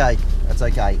that's okay. That's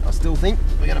okay. I still think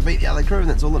we're going to beat the other crew, and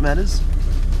that's all that matters.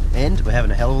 And we're having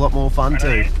a hell of a lot more fun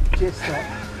too. Just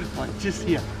just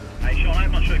here. Hey Shauno,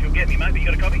 I'm not sure if you'll get me, mate, but you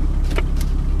got a copy?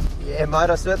 Yeah, mate,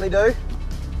 I certainly do.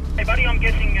 Hey buddy, I'm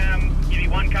guessing you'd be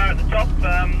one car at the top,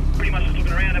 pretty much just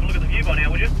looking around, have a look at the view by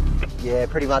now, would you? Yeah,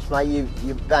 pretty much, mate.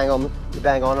 You bang on. You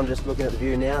bang on. I'm just looking at the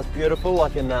view now. It's beautiful. I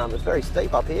can. It's very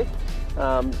steep up here.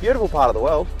 Beautiful part of the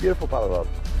world. Beautiful part of the world.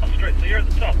 Oh, straight. So you're at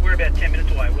the top. We're about 10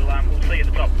 minutes away. We'll see you at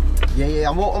the top. Yeah,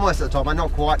 I'm almost at the top. I'm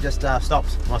not quite. Just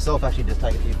stopped myself. Actually, just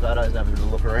take a few photos and have a little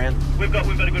look around. We've got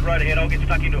a good road ahead. I'll get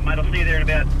stuck into it, mate. I'll see you there in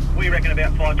about. We reckon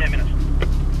about 5-10 minutes.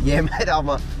 Yeah, mate.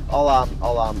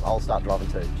 I'll start driving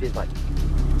too. Cheers, mate.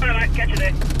 Alright, mate. Catch you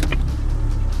there.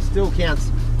 Still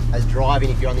counts as driving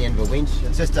if you're on the end of a winch.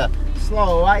 It's just a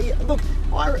slow away. Look,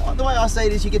 the way I see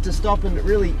it is you get to stop and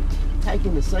really take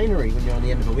in the scenery when you're on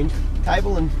the end of a winch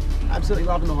cable, and absolutely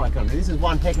loving the high country. This is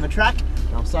one heck of a track,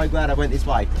 and I'm so glad I went this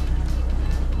way.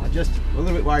 I'm a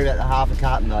little bit worried about the half a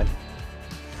carton though.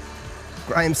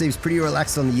 Graham seems pretty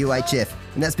relaxed on the UHF,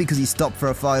 and that's because he stopped for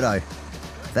a photo.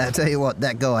 I'll tell you what,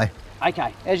 that guy.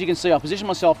 Okay, as you can see, I position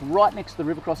myself right next to the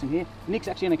river crossing here. Nick's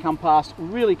actually going to come past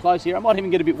really close here. I might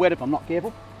even get a bit wet if I'm not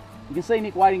careful. You can see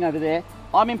Nick waiting over there.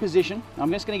 I'm in position.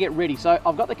 I'm just going to get ready. So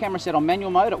I've got the camera set on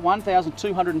manual mode at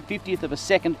 1,250th of a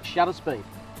second shutter speed.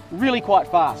 Really quite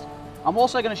fast. I'm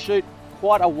also going to shoot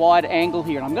quite a wide angle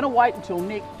here, and I'm going to wait until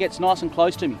Nick gets nice and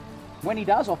close to me. When he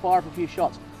does, I'll fire up a few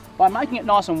shots. By making it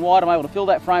nice and wide, I'm able to fill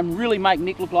that frame, really make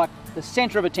Nick look like the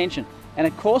centre of attention. And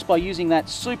of course, by using that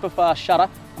super fast shutter,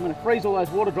 I'm going to freeze all those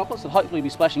water droplets that hopefully will be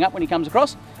splashing up when he comes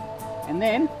across. And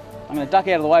then I'm going to duck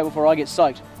out of the way before I get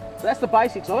soaked. So that's the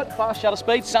basics of it. Fast shutter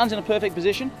speed, sun's in a perfect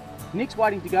position. Nick's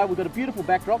waiting to go. We've got a beautiful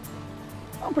backdrop.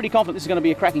 I'm pretty confident this is going to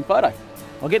be a cracking photo.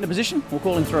 I'll get in a position, we'll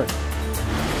call him through.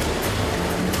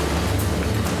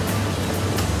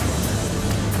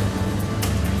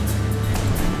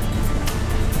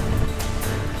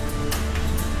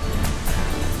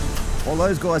 While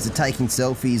those guys are taking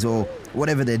selfies or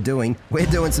whatever they're doing, we're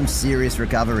doing some serious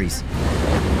recoveries.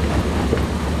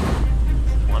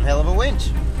 One hell of a winch.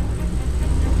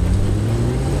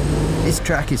 This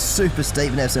track is super steep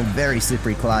and has some very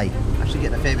slippery clay. Actually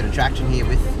getting a fair bit of traction here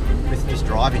with just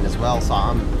driving as well, so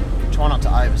I'm trying not to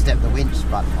overstep the winch,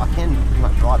 but I can pretty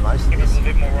much drive most of Give us this. a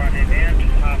little bit more right hand down,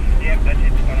 just half. Yeah, that's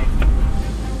it. Spot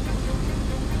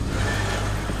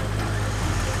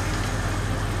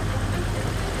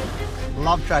on.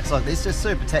 Love tracks like this, just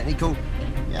super technical,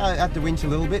 Yeah, I have to winch a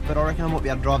little bit, but I reckon I might be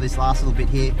able to drive this last little bit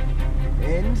here.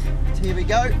 And here we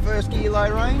go, first gear low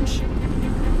range.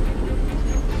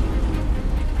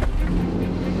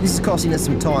 This is costing us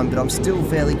some time, but I'm still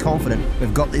fairly confident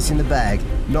we've got this in the bag.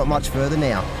 Not much further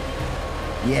now.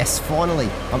 Yes, finally,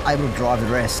 I'm able to drive the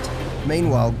rest.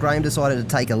 Meanwhile, Graham decided to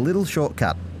take a little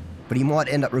shortcut, but he might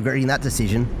end up regretting that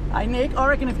decision. Hey Nick, I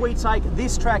reckon if we take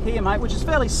this track here, mate, which is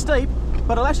fairly steep,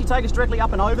 but it'll actually take us directly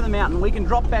up and over the mountain, we can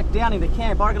drop back down into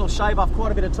camp. I reckon it'll shave off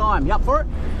quite a bit of time. You up for it?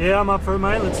 Yeah, I'm up for it,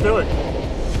 mate. Let's do it.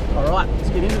 All right, let's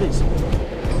get into this.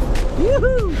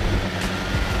 Yoo-hoo!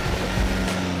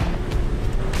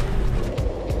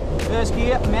 First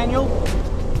gear, manual,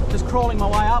 just crawling my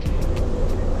way up,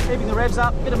 keeping the revs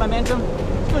up, bit of momentum,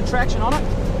 good traction on it.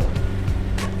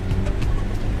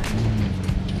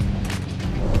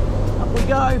 Up we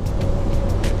go.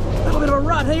 A little bit of a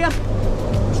rut here.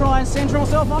 Try and centre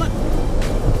myself on it.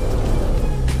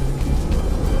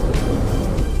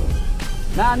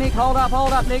 Nah, Nick, hold up,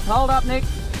 Nick, hold up, Nick.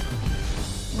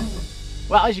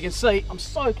 Well, as you can see, I'm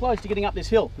so close to getting up this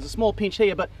hill. There's a small pinch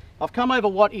here, but I've come over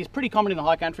what is pretty common in the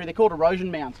high country. They're called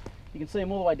erosion mounds. You can see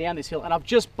them all the way down this hill, and I've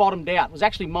just bottomed out. It was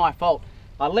actually my fault.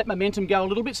 I let momentum go a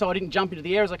little bit so I didn't jump into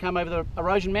the air as I came over the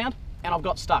erosion mound, and I've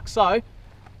got stuck. So,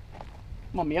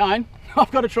 I'm on my own.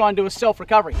 I've got to try and do a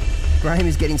self-recovery. Graham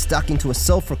is getting stuck into a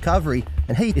self-recovery,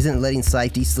 and he isn't letting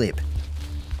safety slip.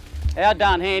 How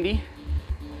darn handy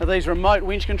are these remote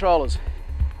winch controllers?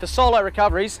 For solo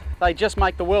recoveries, they just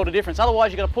make the world of difference.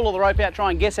 Otherwise, you've got to pull all the rope out, try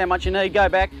and guess how much you need, go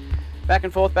back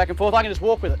and forth, back and forth. I can just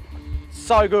walk with it.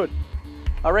 So good.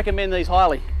 I recommend these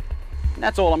highly. And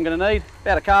that's all I'm going to need,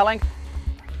 about a car length.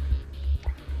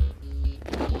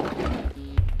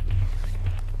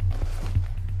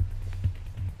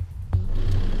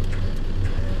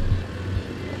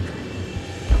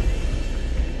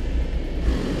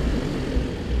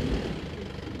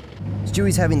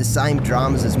 Stewie's having the same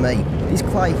dramas as me. This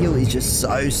clay hill is just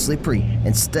so slippery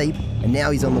and steep, and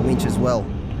now he's on the winch as well.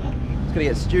 Just gonna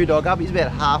get Stew Dog up. He's about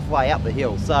halfway up the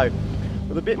hill, so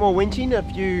with a bit more winching, a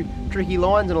few tricky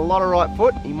lines and a lot of right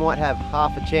foot, he might have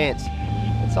half a chance.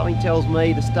 And something tells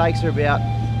me the stakes are about,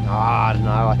 I don't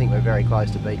know, I think we're very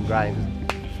close to beating Graham.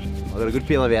 I've got a good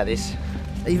feeling about this.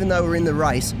 Even though we're in the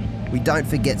race, we don't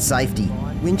forget safety.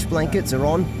 Winch blankets are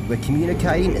on, we're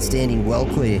communicating and standing well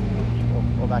clear.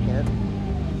 Or backhand.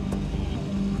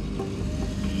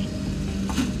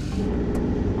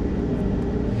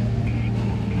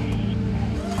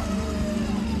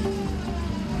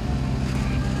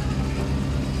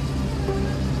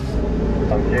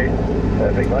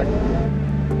 Perfect, mate.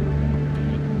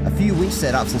 A few winch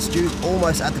setups and Stew's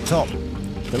almost at the top.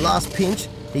 The last pinch,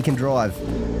 he can drive.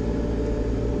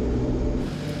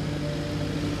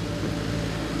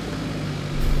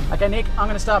 Okay, Nick, I'm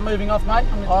going to start moving off, mate.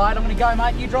 All right, I'm going to go,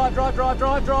 mate. You drive.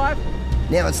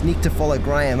 Now it's Nick to follow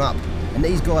Graham up, and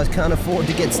these guys can't afford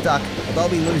to get stuck, or they'll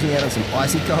be losing out on some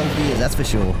icy cold beers, that's for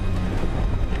sure.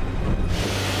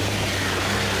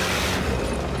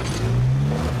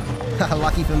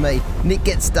 Lucky for me, Nick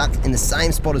gets stuck in the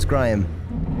same spot as Graham.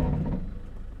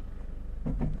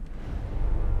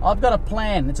 I've got a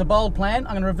plan. It's a bold plan.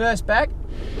 I'm going to reverse back,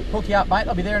 hook you up, mate.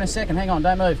 I'll be there in a second. Hang on,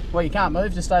 don't move. Well, you can't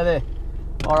move, just stay there.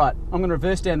 All right, I'm going to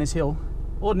reverse down this hill.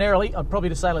 Ordinarily, I'd probably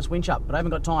just say let's winch up, but I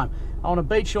haven't got time. I want to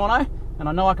beat Shauno, and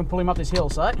I know I can pull him up this hill,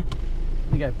 so I'm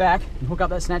going to go back and hook up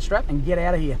that snatch strap and get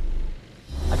out of here.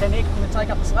 Okay, Nick, I'm going to take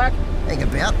up the slack. Hang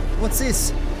about. What's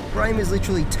this? Graham is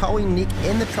literally towing Nick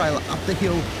and the trailer up the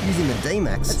hill using the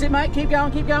D-Max. That's it, mate. Keep going.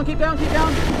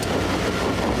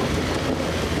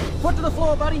 Foot to the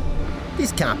floor, buddy.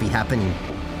 This can't be happening.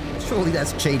 Surely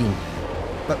that's cheating.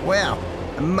 But wow,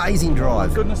 amazing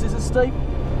drive. Oh my goodness, this is steep.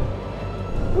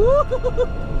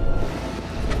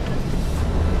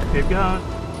 Keep going.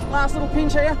 Last little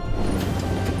pinch here.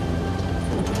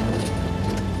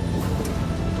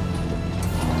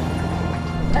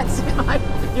 That's it, mate.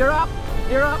 You're up.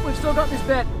 We've still got this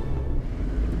bet.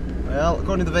 Well,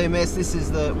 according to the VMS, this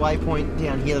is the waypoint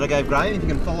down here that I gave Graham. If you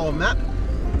can follow a map,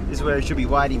 this is where he should be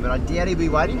waiting, but I doubt he'll be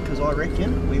waiting because I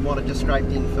reckon we might have just scraped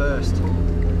in first.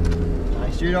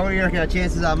 Hey, Stu, what do you reckon our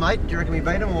chances are, mate? Do you reckon we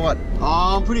beat him or what?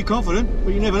 I'm pretty confident,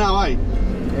 but you never know, eh?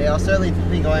 Yeah, I certainly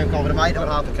think I am confident, mate. I've got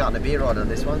half a carton of beer right on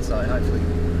this one, so hopefully...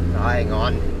 Oh, hang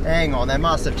on, they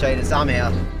must have cheated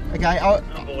somehow. Okay,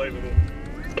 Unbelievable.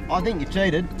 I think you've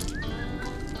cheated.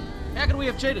 How could we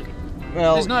have cheated?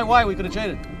 Well, there's no way we could have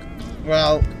cheated.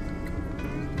 Well,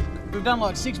 we've done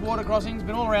like 6 water crossings,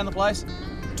 been all around the place.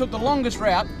 Took the longest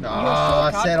route.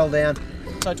 Settle down.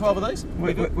 So 12 of these?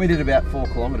 We did about 4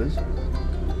 kilometres.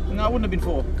 No, it wouldn't have been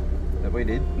 4. That we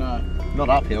did? No. Not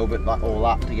uphill, but all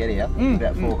up to get here.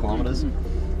 About 4 kilometres.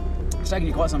 It's taken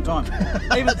you quite some time.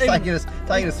 Taking us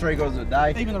 3/4 of a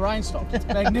day. Even the rain stopped. It's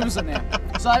magnificent now.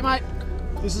 So, mate,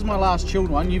 this is my last chilled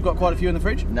one. You've got quite a few in the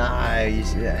fridge? No, I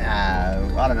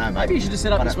don't know, mate. Maybe you should just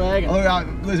set up your swag. Oh, I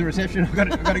lose a reception. I've got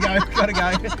to go. Got to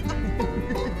go.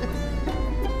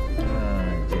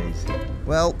 Oh, jeez.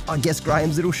 Well, I guess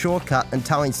Graham's little shortcut and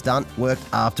towing stunt worked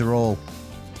after all.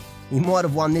 He might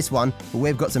have won this one, but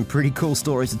we've got some pretty cool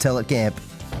stories to tell at camp.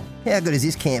 How good is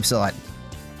this campsite?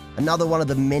 Another one of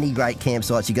the many great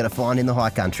campsites you're going to find in the high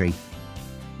country.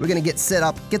 We're going to get set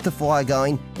up, get the fire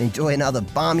going, and enjoy another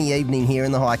balmy evening here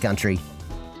in the high country.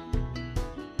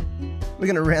 We're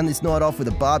going to round this night off with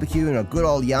a barbecue and a good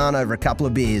old yarn over a couple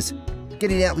of beers.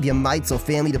 Getting out with your mates or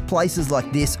family to places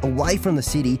like this, away from the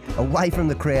city, away from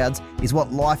the crowds, is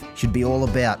what life should be all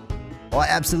about. I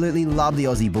absolutely love the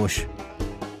Aussie bush.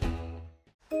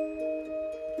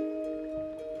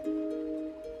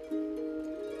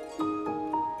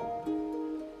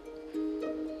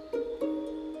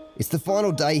 It's the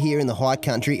final day here in the high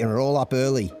country and we're all up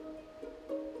early.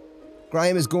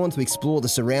 Graham has gone to explore the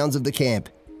surrounds of the camp.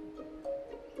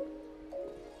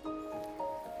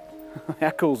 How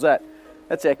cool's that?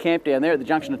 That's our camp down there at the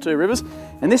junction of two rivers.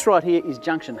 And this right here is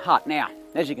Junction Hut. Now,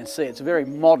 as you can see, it's a very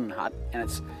modern hut, and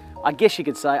it's, I guess you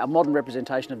could say, a modern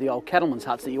representation of the old cattlemen's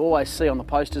huts that you always see on the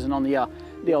posters and on the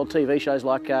old TV shows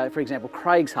like, for example,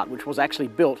 Craig's Hut, which was actually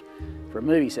built for a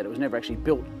movie set. It was never actually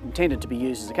built, intended to be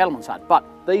used as a cattleman's hut. But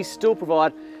these still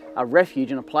provide a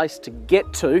refuge and a place to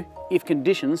get to if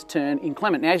conditions turn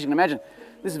inclement. Now, as you can imagine,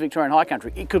 this is Victorian high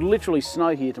country. It could literally snow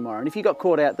here tomorrow. And if you got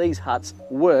caught out, these huts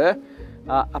were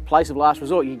a place of last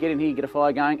resort. You could get in here, you get a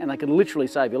fire going, and they could literally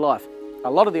save your life. A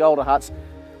lot of the older huts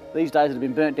these days that have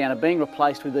been burnt down are being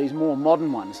replaced with these more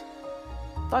modern ones.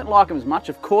 Don't like them as much.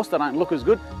 Of course, they don't look as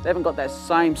good. They haven't got that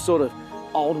same sort of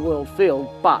old world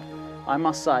feel, but I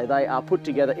must say they are put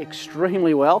together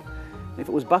extremely well. If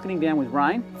it was bucketing down with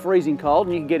rain, freezing cold,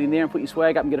 and you could get in there and put your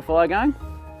swag up and get a fire going,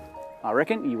 I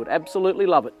reckon you would absolutely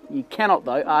love it. You cannot,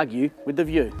 though, argue with the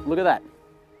view. Look at that.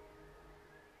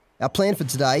 Our plan for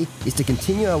today is to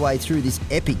continue our way through this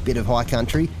epic bit of high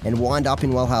country and wind up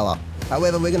in Walhalla.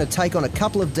 However, we're going to take on a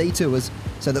couple of detours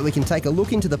so that we can take a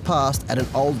look into the past at an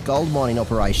old gold mining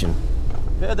operation.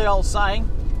 Heard the old saying,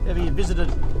 have you visited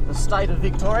the state of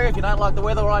Victoria? If you don't like the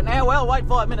weather right now, well, wait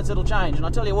 5 minutes, it'll change. And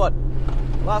I tell you what,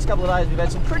 the last couple of days we've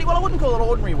had some pretty, well, I wouldn't call it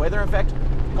ordinary weather. In fact,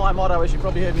 my motto, as you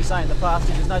probably heard me say in the past,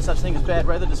 is there's no such thing as bad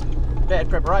weather, just bad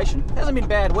preparation. It hasn't been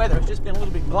bad weather, it's just been a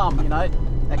little bit glum, you know,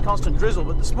 that constant drizzle.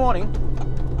 But this morning,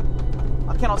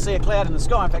 I cannot see a cloud in the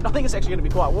sky. In fact, I think it's actually going to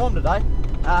be quite warm today.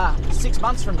 6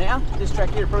 months from now, this track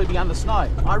here will probably be under snow.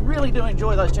 I really do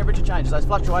enjoy those temperature changes, those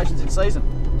fluctuations in season,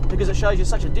 because it shows you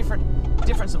such a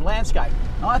difference of landscape.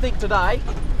 And I think today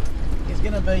is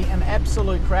going to be an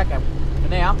absolute cracker. For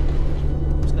now,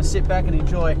 I'm just going to sit back and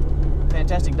enjoy a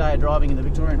fantastic day of driving in the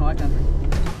Victorian high country.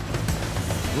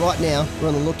 Right now, we're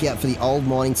on the lookout for the old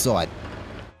mining site.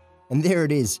 And there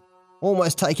it is,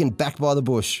 almost taken back by the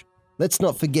bush. Let's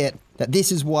not forget that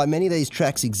this is why many of these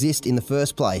tracks exist in the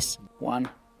first place. 1,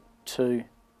 2,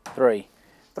 3.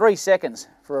 3 seconds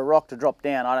for a rock to drop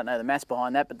down. I don't know the maths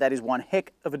behind that, but that is one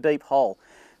heck of a deep hole.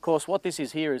 Of course, what this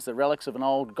is here is the relics of an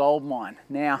old gold mine.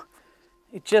 Now,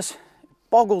 it just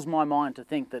boggles my mind to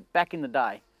think that back in the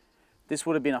day, this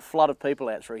would have been a flood of people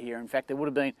out through here. In fact, there would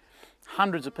have been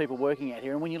hundreds of people working out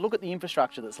here. And when you look at the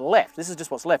infrastructure that's left, this is just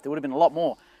what's left. There would have been a lot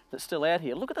more that's still out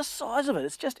here. Look at the size of it.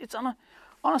 It's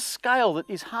on a scale that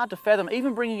is hard to fathom.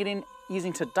 Even bringing it in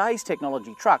using today's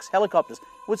technology, trucks, helicopters,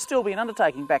 would still be an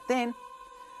undertaking. Back then,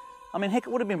 I mean, heck, it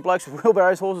would have been blokes with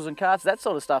wheelbarrows, horses and carts, that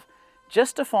sort of stuff,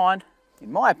 just to find,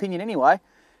 in my opinion anyway,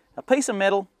 a piece of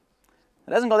metal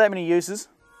that hasn't got that many uses,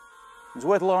 is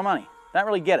worth a lot of money. Don't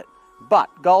really get it. But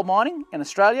gold mining and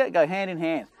Australia go hand in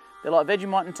hand. They're like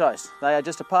Vegemite and toast. They are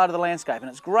just a part of the landscape, and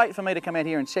it's great for me to come out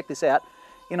here and check this out.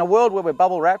 In a world where we're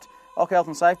bubble wrapped, OK health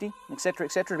and safety, etc.,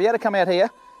 etc., to be able to come out here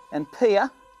and peer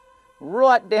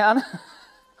right down,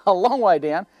 a long way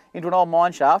down, into an old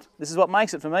mine shaft, this is what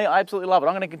makes it for me. I absolutely love it.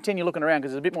 I'm going to continue looking around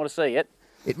because there's a bit more to see yet.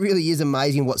 It really is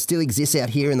amazing what still exists out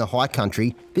here in the high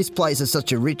country. This place has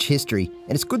such a rich history,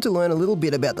 and it's good to learn a little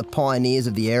bit about the pioneers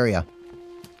of the area.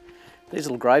 These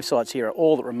little grave sites here are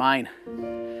all that remain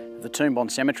of the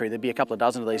Tombond Cemetery. There'd be a couple of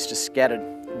dozen of these just scattered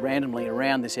randomly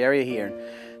around this area here.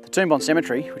 And the Tombond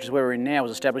Cemetery, which is where we're in now,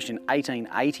 was established in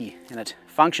 1880, and it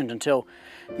functioned until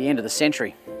the end of the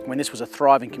century, when this was a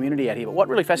thriving community out here. But what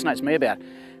really fascinates me about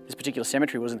this particular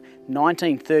cemetery was in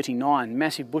 1939,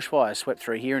 massive bushfires swept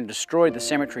through here and destroyed the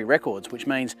cemetery records, which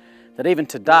means that even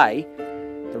today,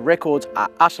 the records are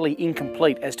utterly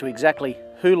incomplete as to exactly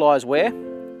who lies where,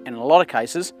 and in a lot of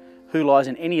cases, who lies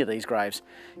in any of these graves.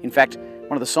 In fact,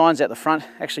 one of the signs out the front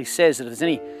actually says that if there's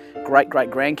any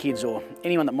great-great-grandkids or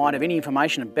anyone that might have any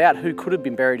information about who could have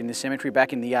been buried in this cemetery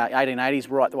back in the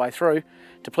 1880s right the way through,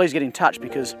 to please get in touch,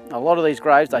 because a lot of these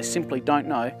graves, they simply don't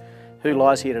know who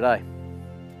lies here today.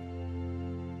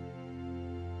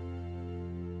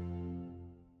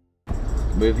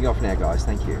 Moving off now, guys,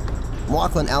 thank you.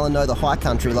 Michael and Alan know the high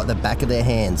country like the back of their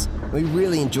hands. We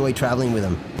really enjoy travelling with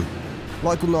them.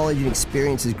 Local knowledge and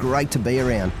experience is great to be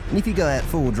around, and if you go out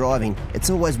four-wheel driving, it's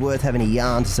always worth having a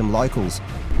yarn to some locals.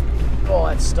 Oh,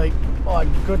 that's steep. My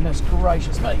goodness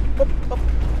gracious me.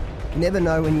 You never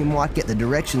know when you might get the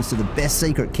directions to the best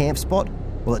secret camp spot,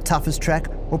 or the toughest track,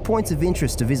 or points of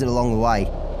interest to visit along the way.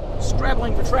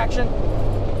 Scrabbling for traction.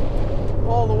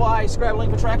 All the way,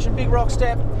 scrabbling for traction. Big rock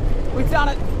step. We've done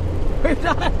it. We've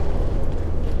done it.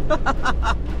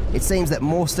 It seems that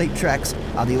more steep tracks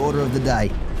are the order of the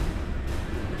day.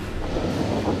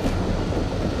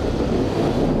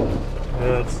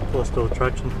 Yeah, it's lost all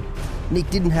traction. Nick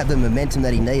didn't have the momentum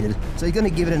that he needed, so he's going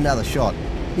to give it another shot,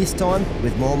 this time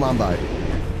with more mumbo.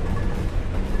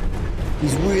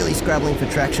 He's really scrabbling for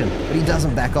traction, but he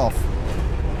doesn't back off.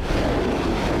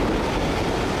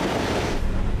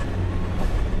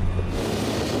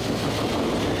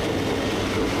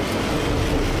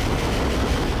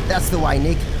 That's the way,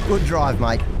 Nick. Good drive,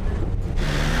 mate.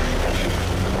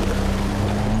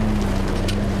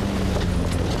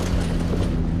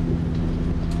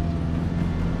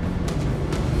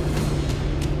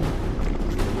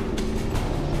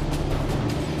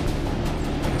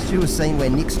 Stu has seen where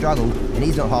Nick struggled, and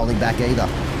he's not holding back either.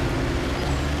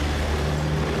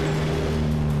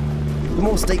 The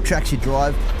more steep tracks you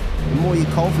drive, the more your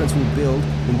confidence will build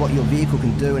in what your vehicle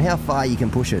can do and how far you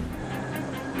can push it.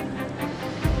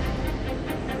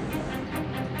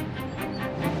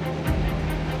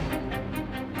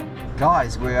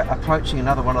 Guys, we're approaching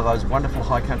another one of those wonderful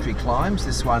high country climbs.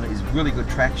 This one is really good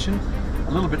traction,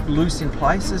 a little bit loose in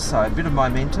places, so a bit of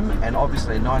momentum, and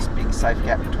obviously a nice big safe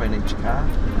gap between each car,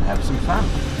 and have some fun.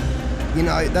 You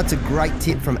know, that's a great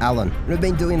tip from Alan. We've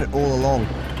been doing it all along.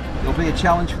 It'll be a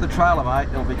challenge for the trailer, mate.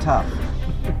 It'll be tough.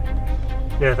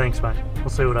 Yeah, thanks, mate. We'll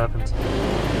see what happens.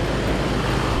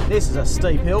 This is a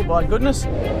steep hill, by goodness.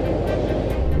 Just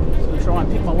gonna try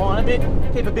and pick my line a bit,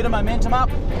 keep a bit of momentum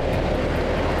up.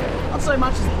 Not so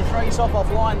much as that you throw yourself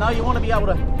offline though, you want to be able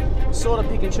to sort of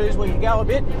pick and choose where you go a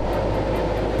bit.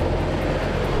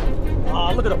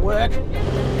 Oh, look at it work.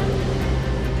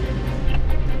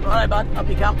 Righto bud, up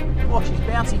you come. Oh, she's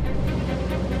bouncy.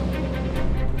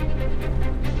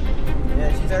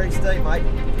 Yeah, she's very steep, mate.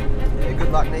 Yeah,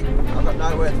 good luck, Nick. I've got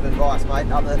no words of advice,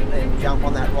 mate, other than jump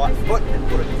on that right foot and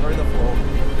put it through the floor.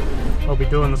 I'll be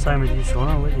doing the same with you, Shauno.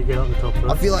 I'll let you get up the top first.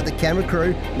 I feel like the camera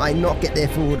crew may not get their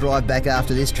four-wheel drive back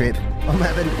after this trip. I'm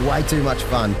having way too much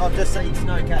fun. I've just seen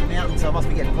Snowcat Mountain, so I must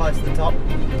be getting close to the top.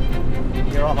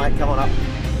 You're right, mate, come on up.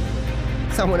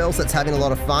 Someone else that's having a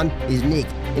lot of fun is Nick,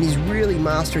 and he's really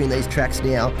mastering these tracks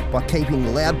now by keeping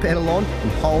the loud pedal on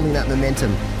and holding that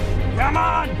momentum. Come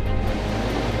on!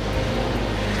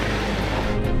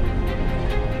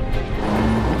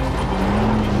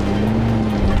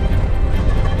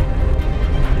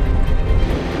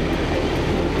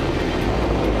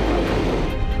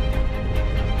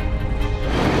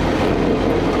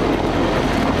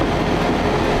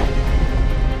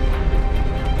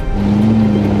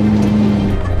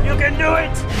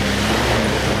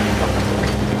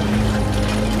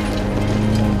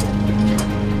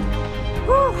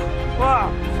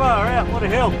 What a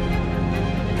hill.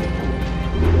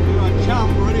 Right,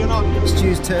 jump, ready or not?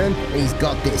 Stu's turn, and he's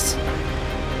got this.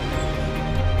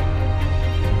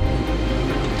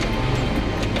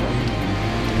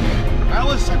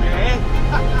 Allison, man.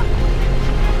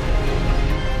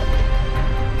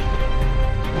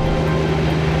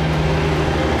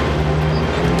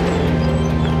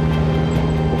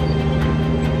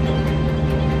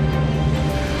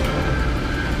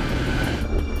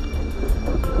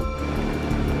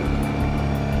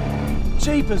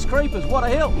 Jeepers creepers, what a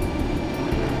hill!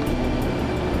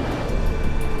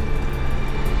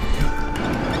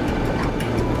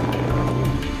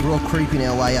 We're all creeping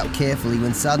our way up carefully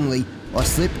when suddenly I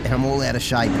slip and I'm all out of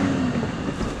shape.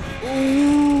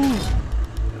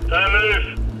 Don't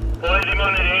move. Boys, him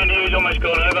on that hand here, he's almost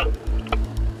gone over.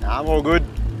 Nah, I'm all good.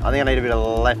 I think I need a bit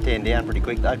of left hand down pretty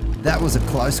quick though. That was a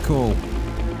close call.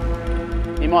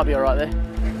 He might be alright there.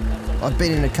 I've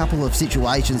been in a couple of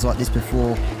situations like this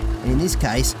before, and in this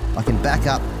case, I can back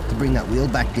up to bring that wheel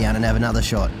back down and have another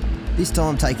shot. This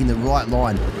time taking the right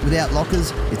line. Without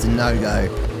lockers, it's a no-go.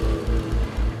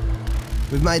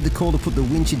 We've made the call to put the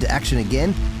winch into action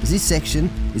again, as this section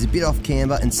is a bit off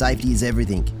camber and safety is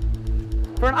everything.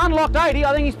 For an unlocked 80,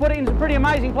 I think he's put it in some pretty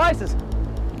amazing places.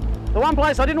 The one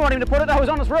place I didn't want him to put it, though, was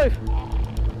on his roof.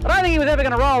 I don't think he was ever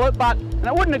going to roll it, and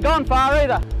it wouldn't have gone far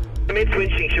either. I'm in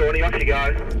switching, Shawnee, off you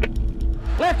go.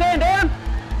 Left hand down.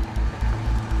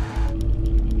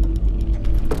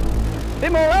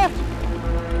 Bit more left.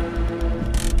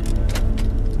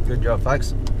 Good job,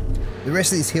 folks. The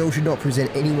rest of this hill should not present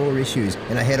any more issues,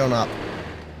 and I head on up.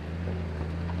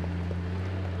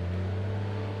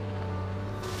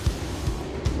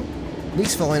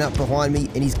 Nick's following up behind me,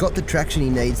 and he's got the traction he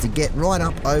needs to get right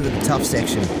up over the tough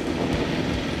section.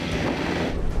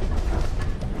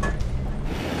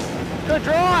 Good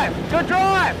drive, good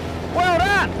drive. Well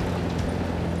done.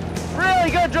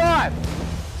 Really good drive.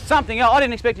 Something else, I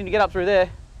didn't expect him to get up through there.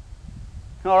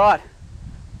 All right,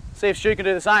 see if Stu can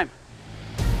do the same.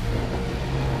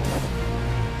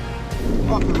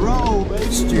 Rock and roll, baby.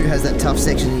 Stu has that tough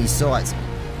section in his sights,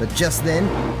 but just then,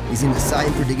 he's in the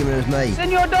same predicament as me.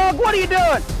 Senor Dog, what are you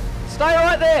doing? Stay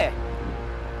right there.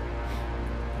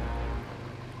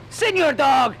 Senor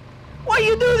Dog, why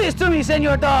you do this to me,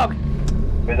 Senor Dog?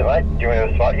 Who's it, mate? Do you want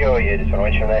to spot you, or you just want to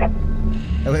winch from there?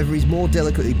 However, he's more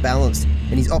delicately balanced,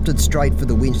 and he's opted straight for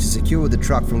the winch to secure the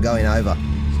truck from going over.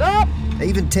 Stop!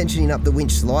 Even tensioning up the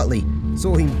winch slightly,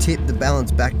 saw him tip the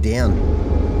balance back down.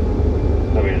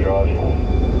 Nobody drives.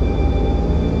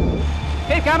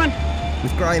 Keep coming.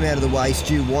 With Graham out of the way,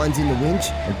 Stu winds in the winch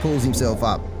and pulls himself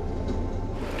up.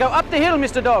 Go up the hill,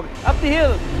 Mr. Dog, up the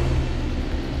hill.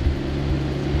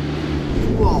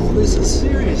 Whoa, this is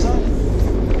serious, huh?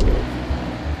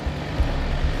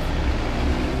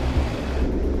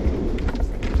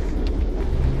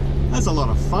 That's a lot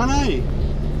of fun, eh?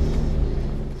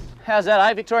 How's that,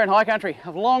 eh? Victorian High Country.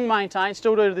 I've long maintained,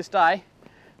 still do to this day,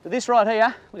 but this right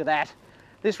here, look at that.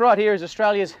 This right here is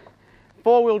Australia's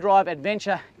four-wheel drive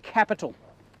adventure capital.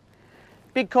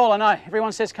 Big call, I know.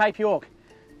 Everyone says Cape York,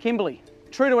 Kimberley.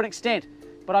 True to an extent,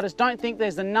 but I just don't think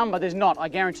there's the number. There's not, I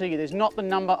guarantee you, there's not the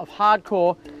number of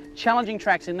hardcore, challenging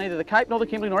tracks in neither the Cape nor the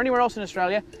Kimberley nor anywhere else in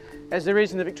Australia as there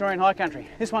is in the Victorian High Country.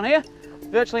 This one here,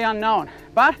 virtually unknown,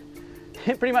 but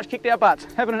it pretty much kicked our butts,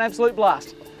 having an absolute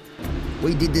blast.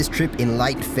 We did this trip in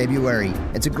late February.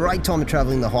 It's a great time to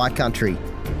travel in the high country.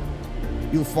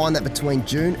 You'll find that between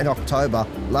June and October,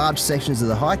 large sections of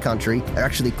the high country are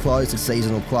actually closed to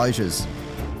seasonal closures.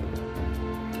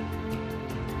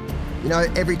 You know,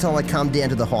 every time I come down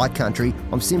to the high country,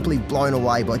 I'm simply blown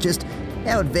away by just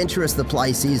how adventurous the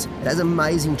place is. It has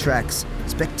amazing tracks,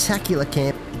 spectacular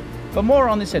camp. For more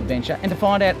on this adventure and to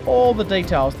find out all the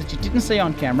details that you didn't see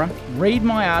on camera, read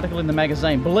my article in the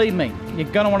magazine. Believe me,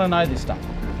 you're going to want to know this stuff.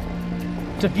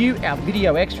 To view our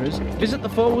video extras, visit the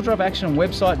 4-Wheel Drive Action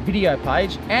website video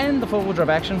page and the 4-Wheel Drive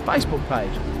Action Facebook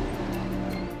page.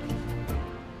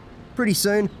 Pretty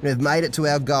soon, we've made it to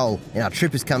our goal and our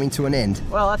trip is coming to an end.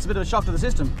 Well, that's a bit of a shock to the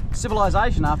system.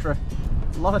 Civilization after a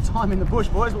lot of time in the bush,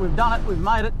 boys, but we've done it, we've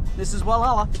made it. This is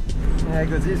Walhalla. Yeah,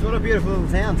 good. This. What a beautiful little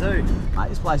town too. Mate,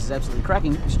 this place is absolutely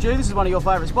cracking. Stu, this is one of your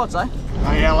favourite spots, eh?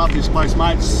 Oh yeah, I love this place,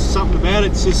 mate. It's something about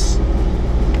it. It's just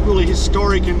really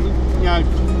historic and, you know,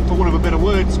 for want of a better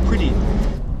word, it's pretty.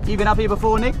 You been up here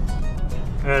before, Nick?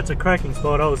 It's a cracking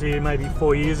spot. I was here maybe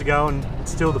 4 years ago and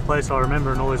it's still the place I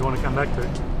remember and always want to come back to.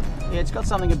 Yeah, it's got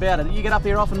something about it. You get up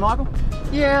here often, Michael?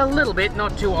 Yeah, a little bit,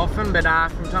 not too often, but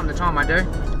from time to time I do.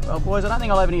 Well, boys, I don't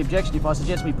think I'll have any objection if I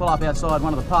suggest we pull up outside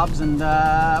one of the pubs and,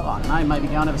 I don't know, maybe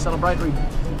go and have a celebratory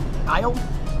ale?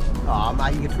 Oh,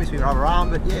 mate, you can twist me rubber arm,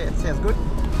 but yeah, it sounds good.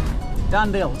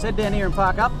 Done deal. Let's head down here and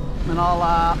park up, and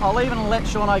I'll even let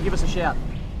Shauno give us a shout.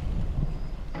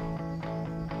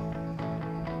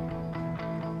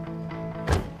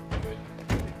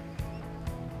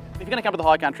 If you're going to come to the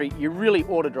high country, you really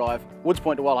ought to drive Woods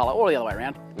Point to Walhalla, or the other way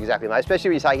around. Exactly, mate. Especially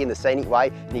when you take in the scenic way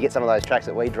and you get some of those tracks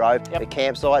that we drove, the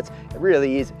campsites. It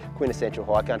really is quintessential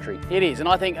high country. It is, and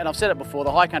I think, and I've said it before,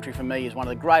 the high country for me is one of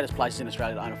the greatest places in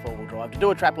Australia to own a 4-wheel drive. To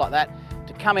do a trap like that,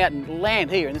 to come out and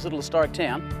land here in this little historic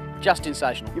town, just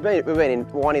sensational. We've been in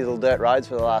whiny little dirt roads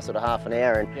for the last sort of half an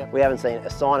hour and we haven't seen a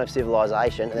sign of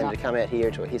civilization, and then to come out here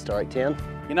into a historic town.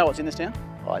 You know what's in this town?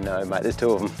 I know, mate, there's two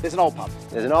of them. There's an old pub.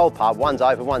 There's an old pub, one's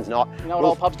open, one's not. You know what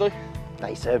old pubs do?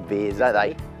 They serve beers, don't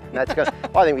they? That's good.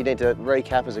 I think we need to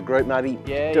recap as a group, maybe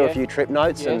do a few trip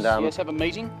notes and yes, have a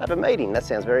meeting. Have a meeting, that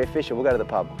sounds very official. We'll go to the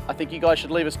pub. I think you guys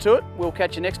should leave us to it. We'll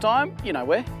catch you next time, you know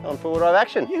where. On 4-Wheel Drive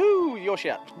Action. Yoo-hoo, your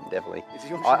shout. Definitely. This is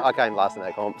your shout. I came last in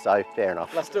that comp, so fair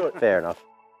enough. Let's do it. Fair enough.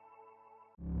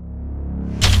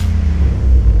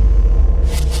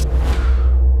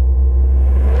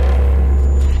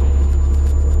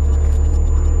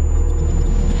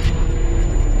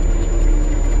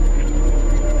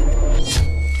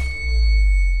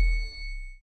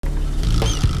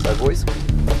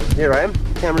 Here I am,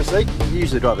 camera seat. You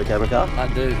usually drive the camera car.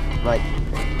 I do. Mate,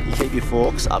 you keep your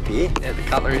forks up here. Yeah, the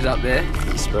cutlery's up there.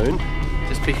 Your spoon.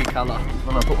 Just pick a colour. I'm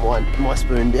going to put my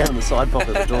spoon down in the side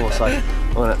pocket of the door, so I'm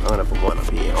going to put mine up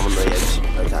here. I'm on the edge.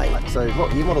 Okay. So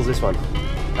what year model's this one?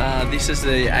 This is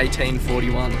the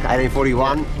 1841.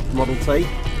 1841 Model T.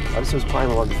 I just was playing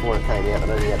with one before it came out. I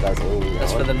don't think that does anything.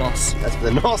 That's for the NOS. That's for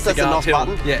the NOS. That's the NOS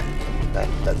button. Yeah. That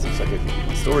looks like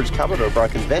a storage cupboard or a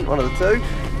broken vent, one of the two.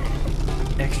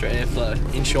 Extra airflow.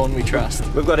 In Shauno we trust.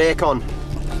 We've got aircon.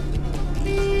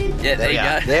 Yeah, there you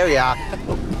go. There we are.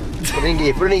 Put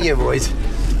it in gear, boys.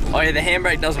 Oh yeah, the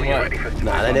handbrake doesn't work.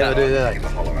 No, they never do that.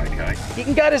 You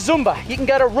can go to Zumba, you can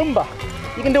go to Roomba,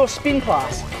 you can do a spin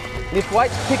class. Lift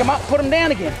weights, pick them up, put them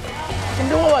down again. You can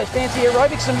do all those fancy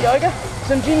aerobics, some yoga,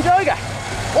 some gym yoga.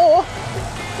 Or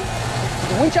you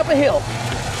can winch up a hill.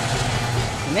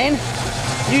 And then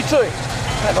you too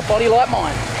have a body like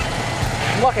mine.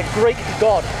 Like a Greek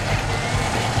god. A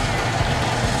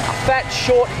fat,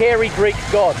 short, hairy Greek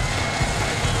god.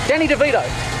 Danny DeVito.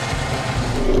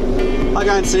 I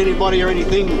can't see anybody or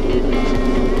anything.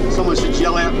 Someone should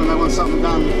yell out when they want something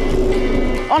done.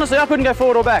 Honestly, I couldn't go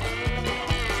forward or back.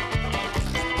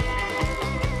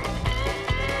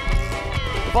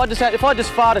 If I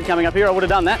just farted coming up here, I would have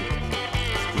done that.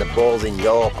 The ball's in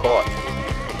your court.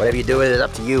 Whatever you do with it is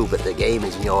up to you, but the game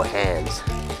is in your hands.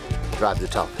 Drive to the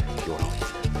top if you want.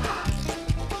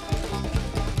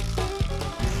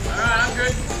 Alright, I'm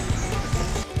good.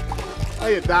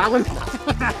 Hiya, darling.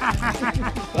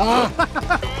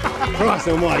 Christ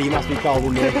almighty, you must be cold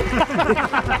in there.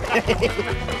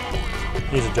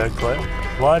 Here's a joke for you.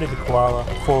 Why did the koala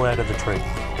fall out of the tree?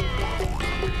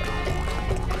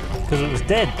 Because it was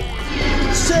dead.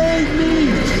 Save me,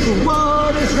 the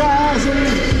water's rising.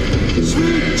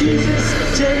 Sweet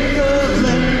Jesus, take the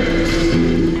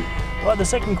blame. Why did the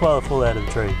second koala fall out of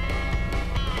the tree?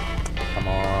 Come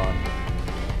on.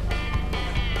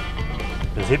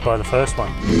 It was hit by the first one.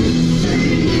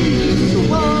 The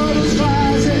water's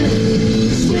rising.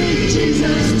 Sweet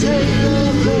Jesus, take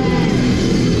the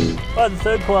blame. Why did the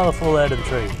third koala fall out of the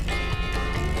tree?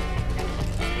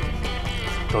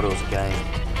 Thought it was a game.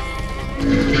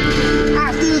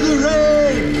 After the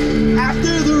rain,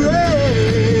 after the rain.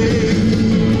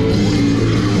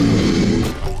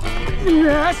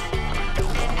 Yes.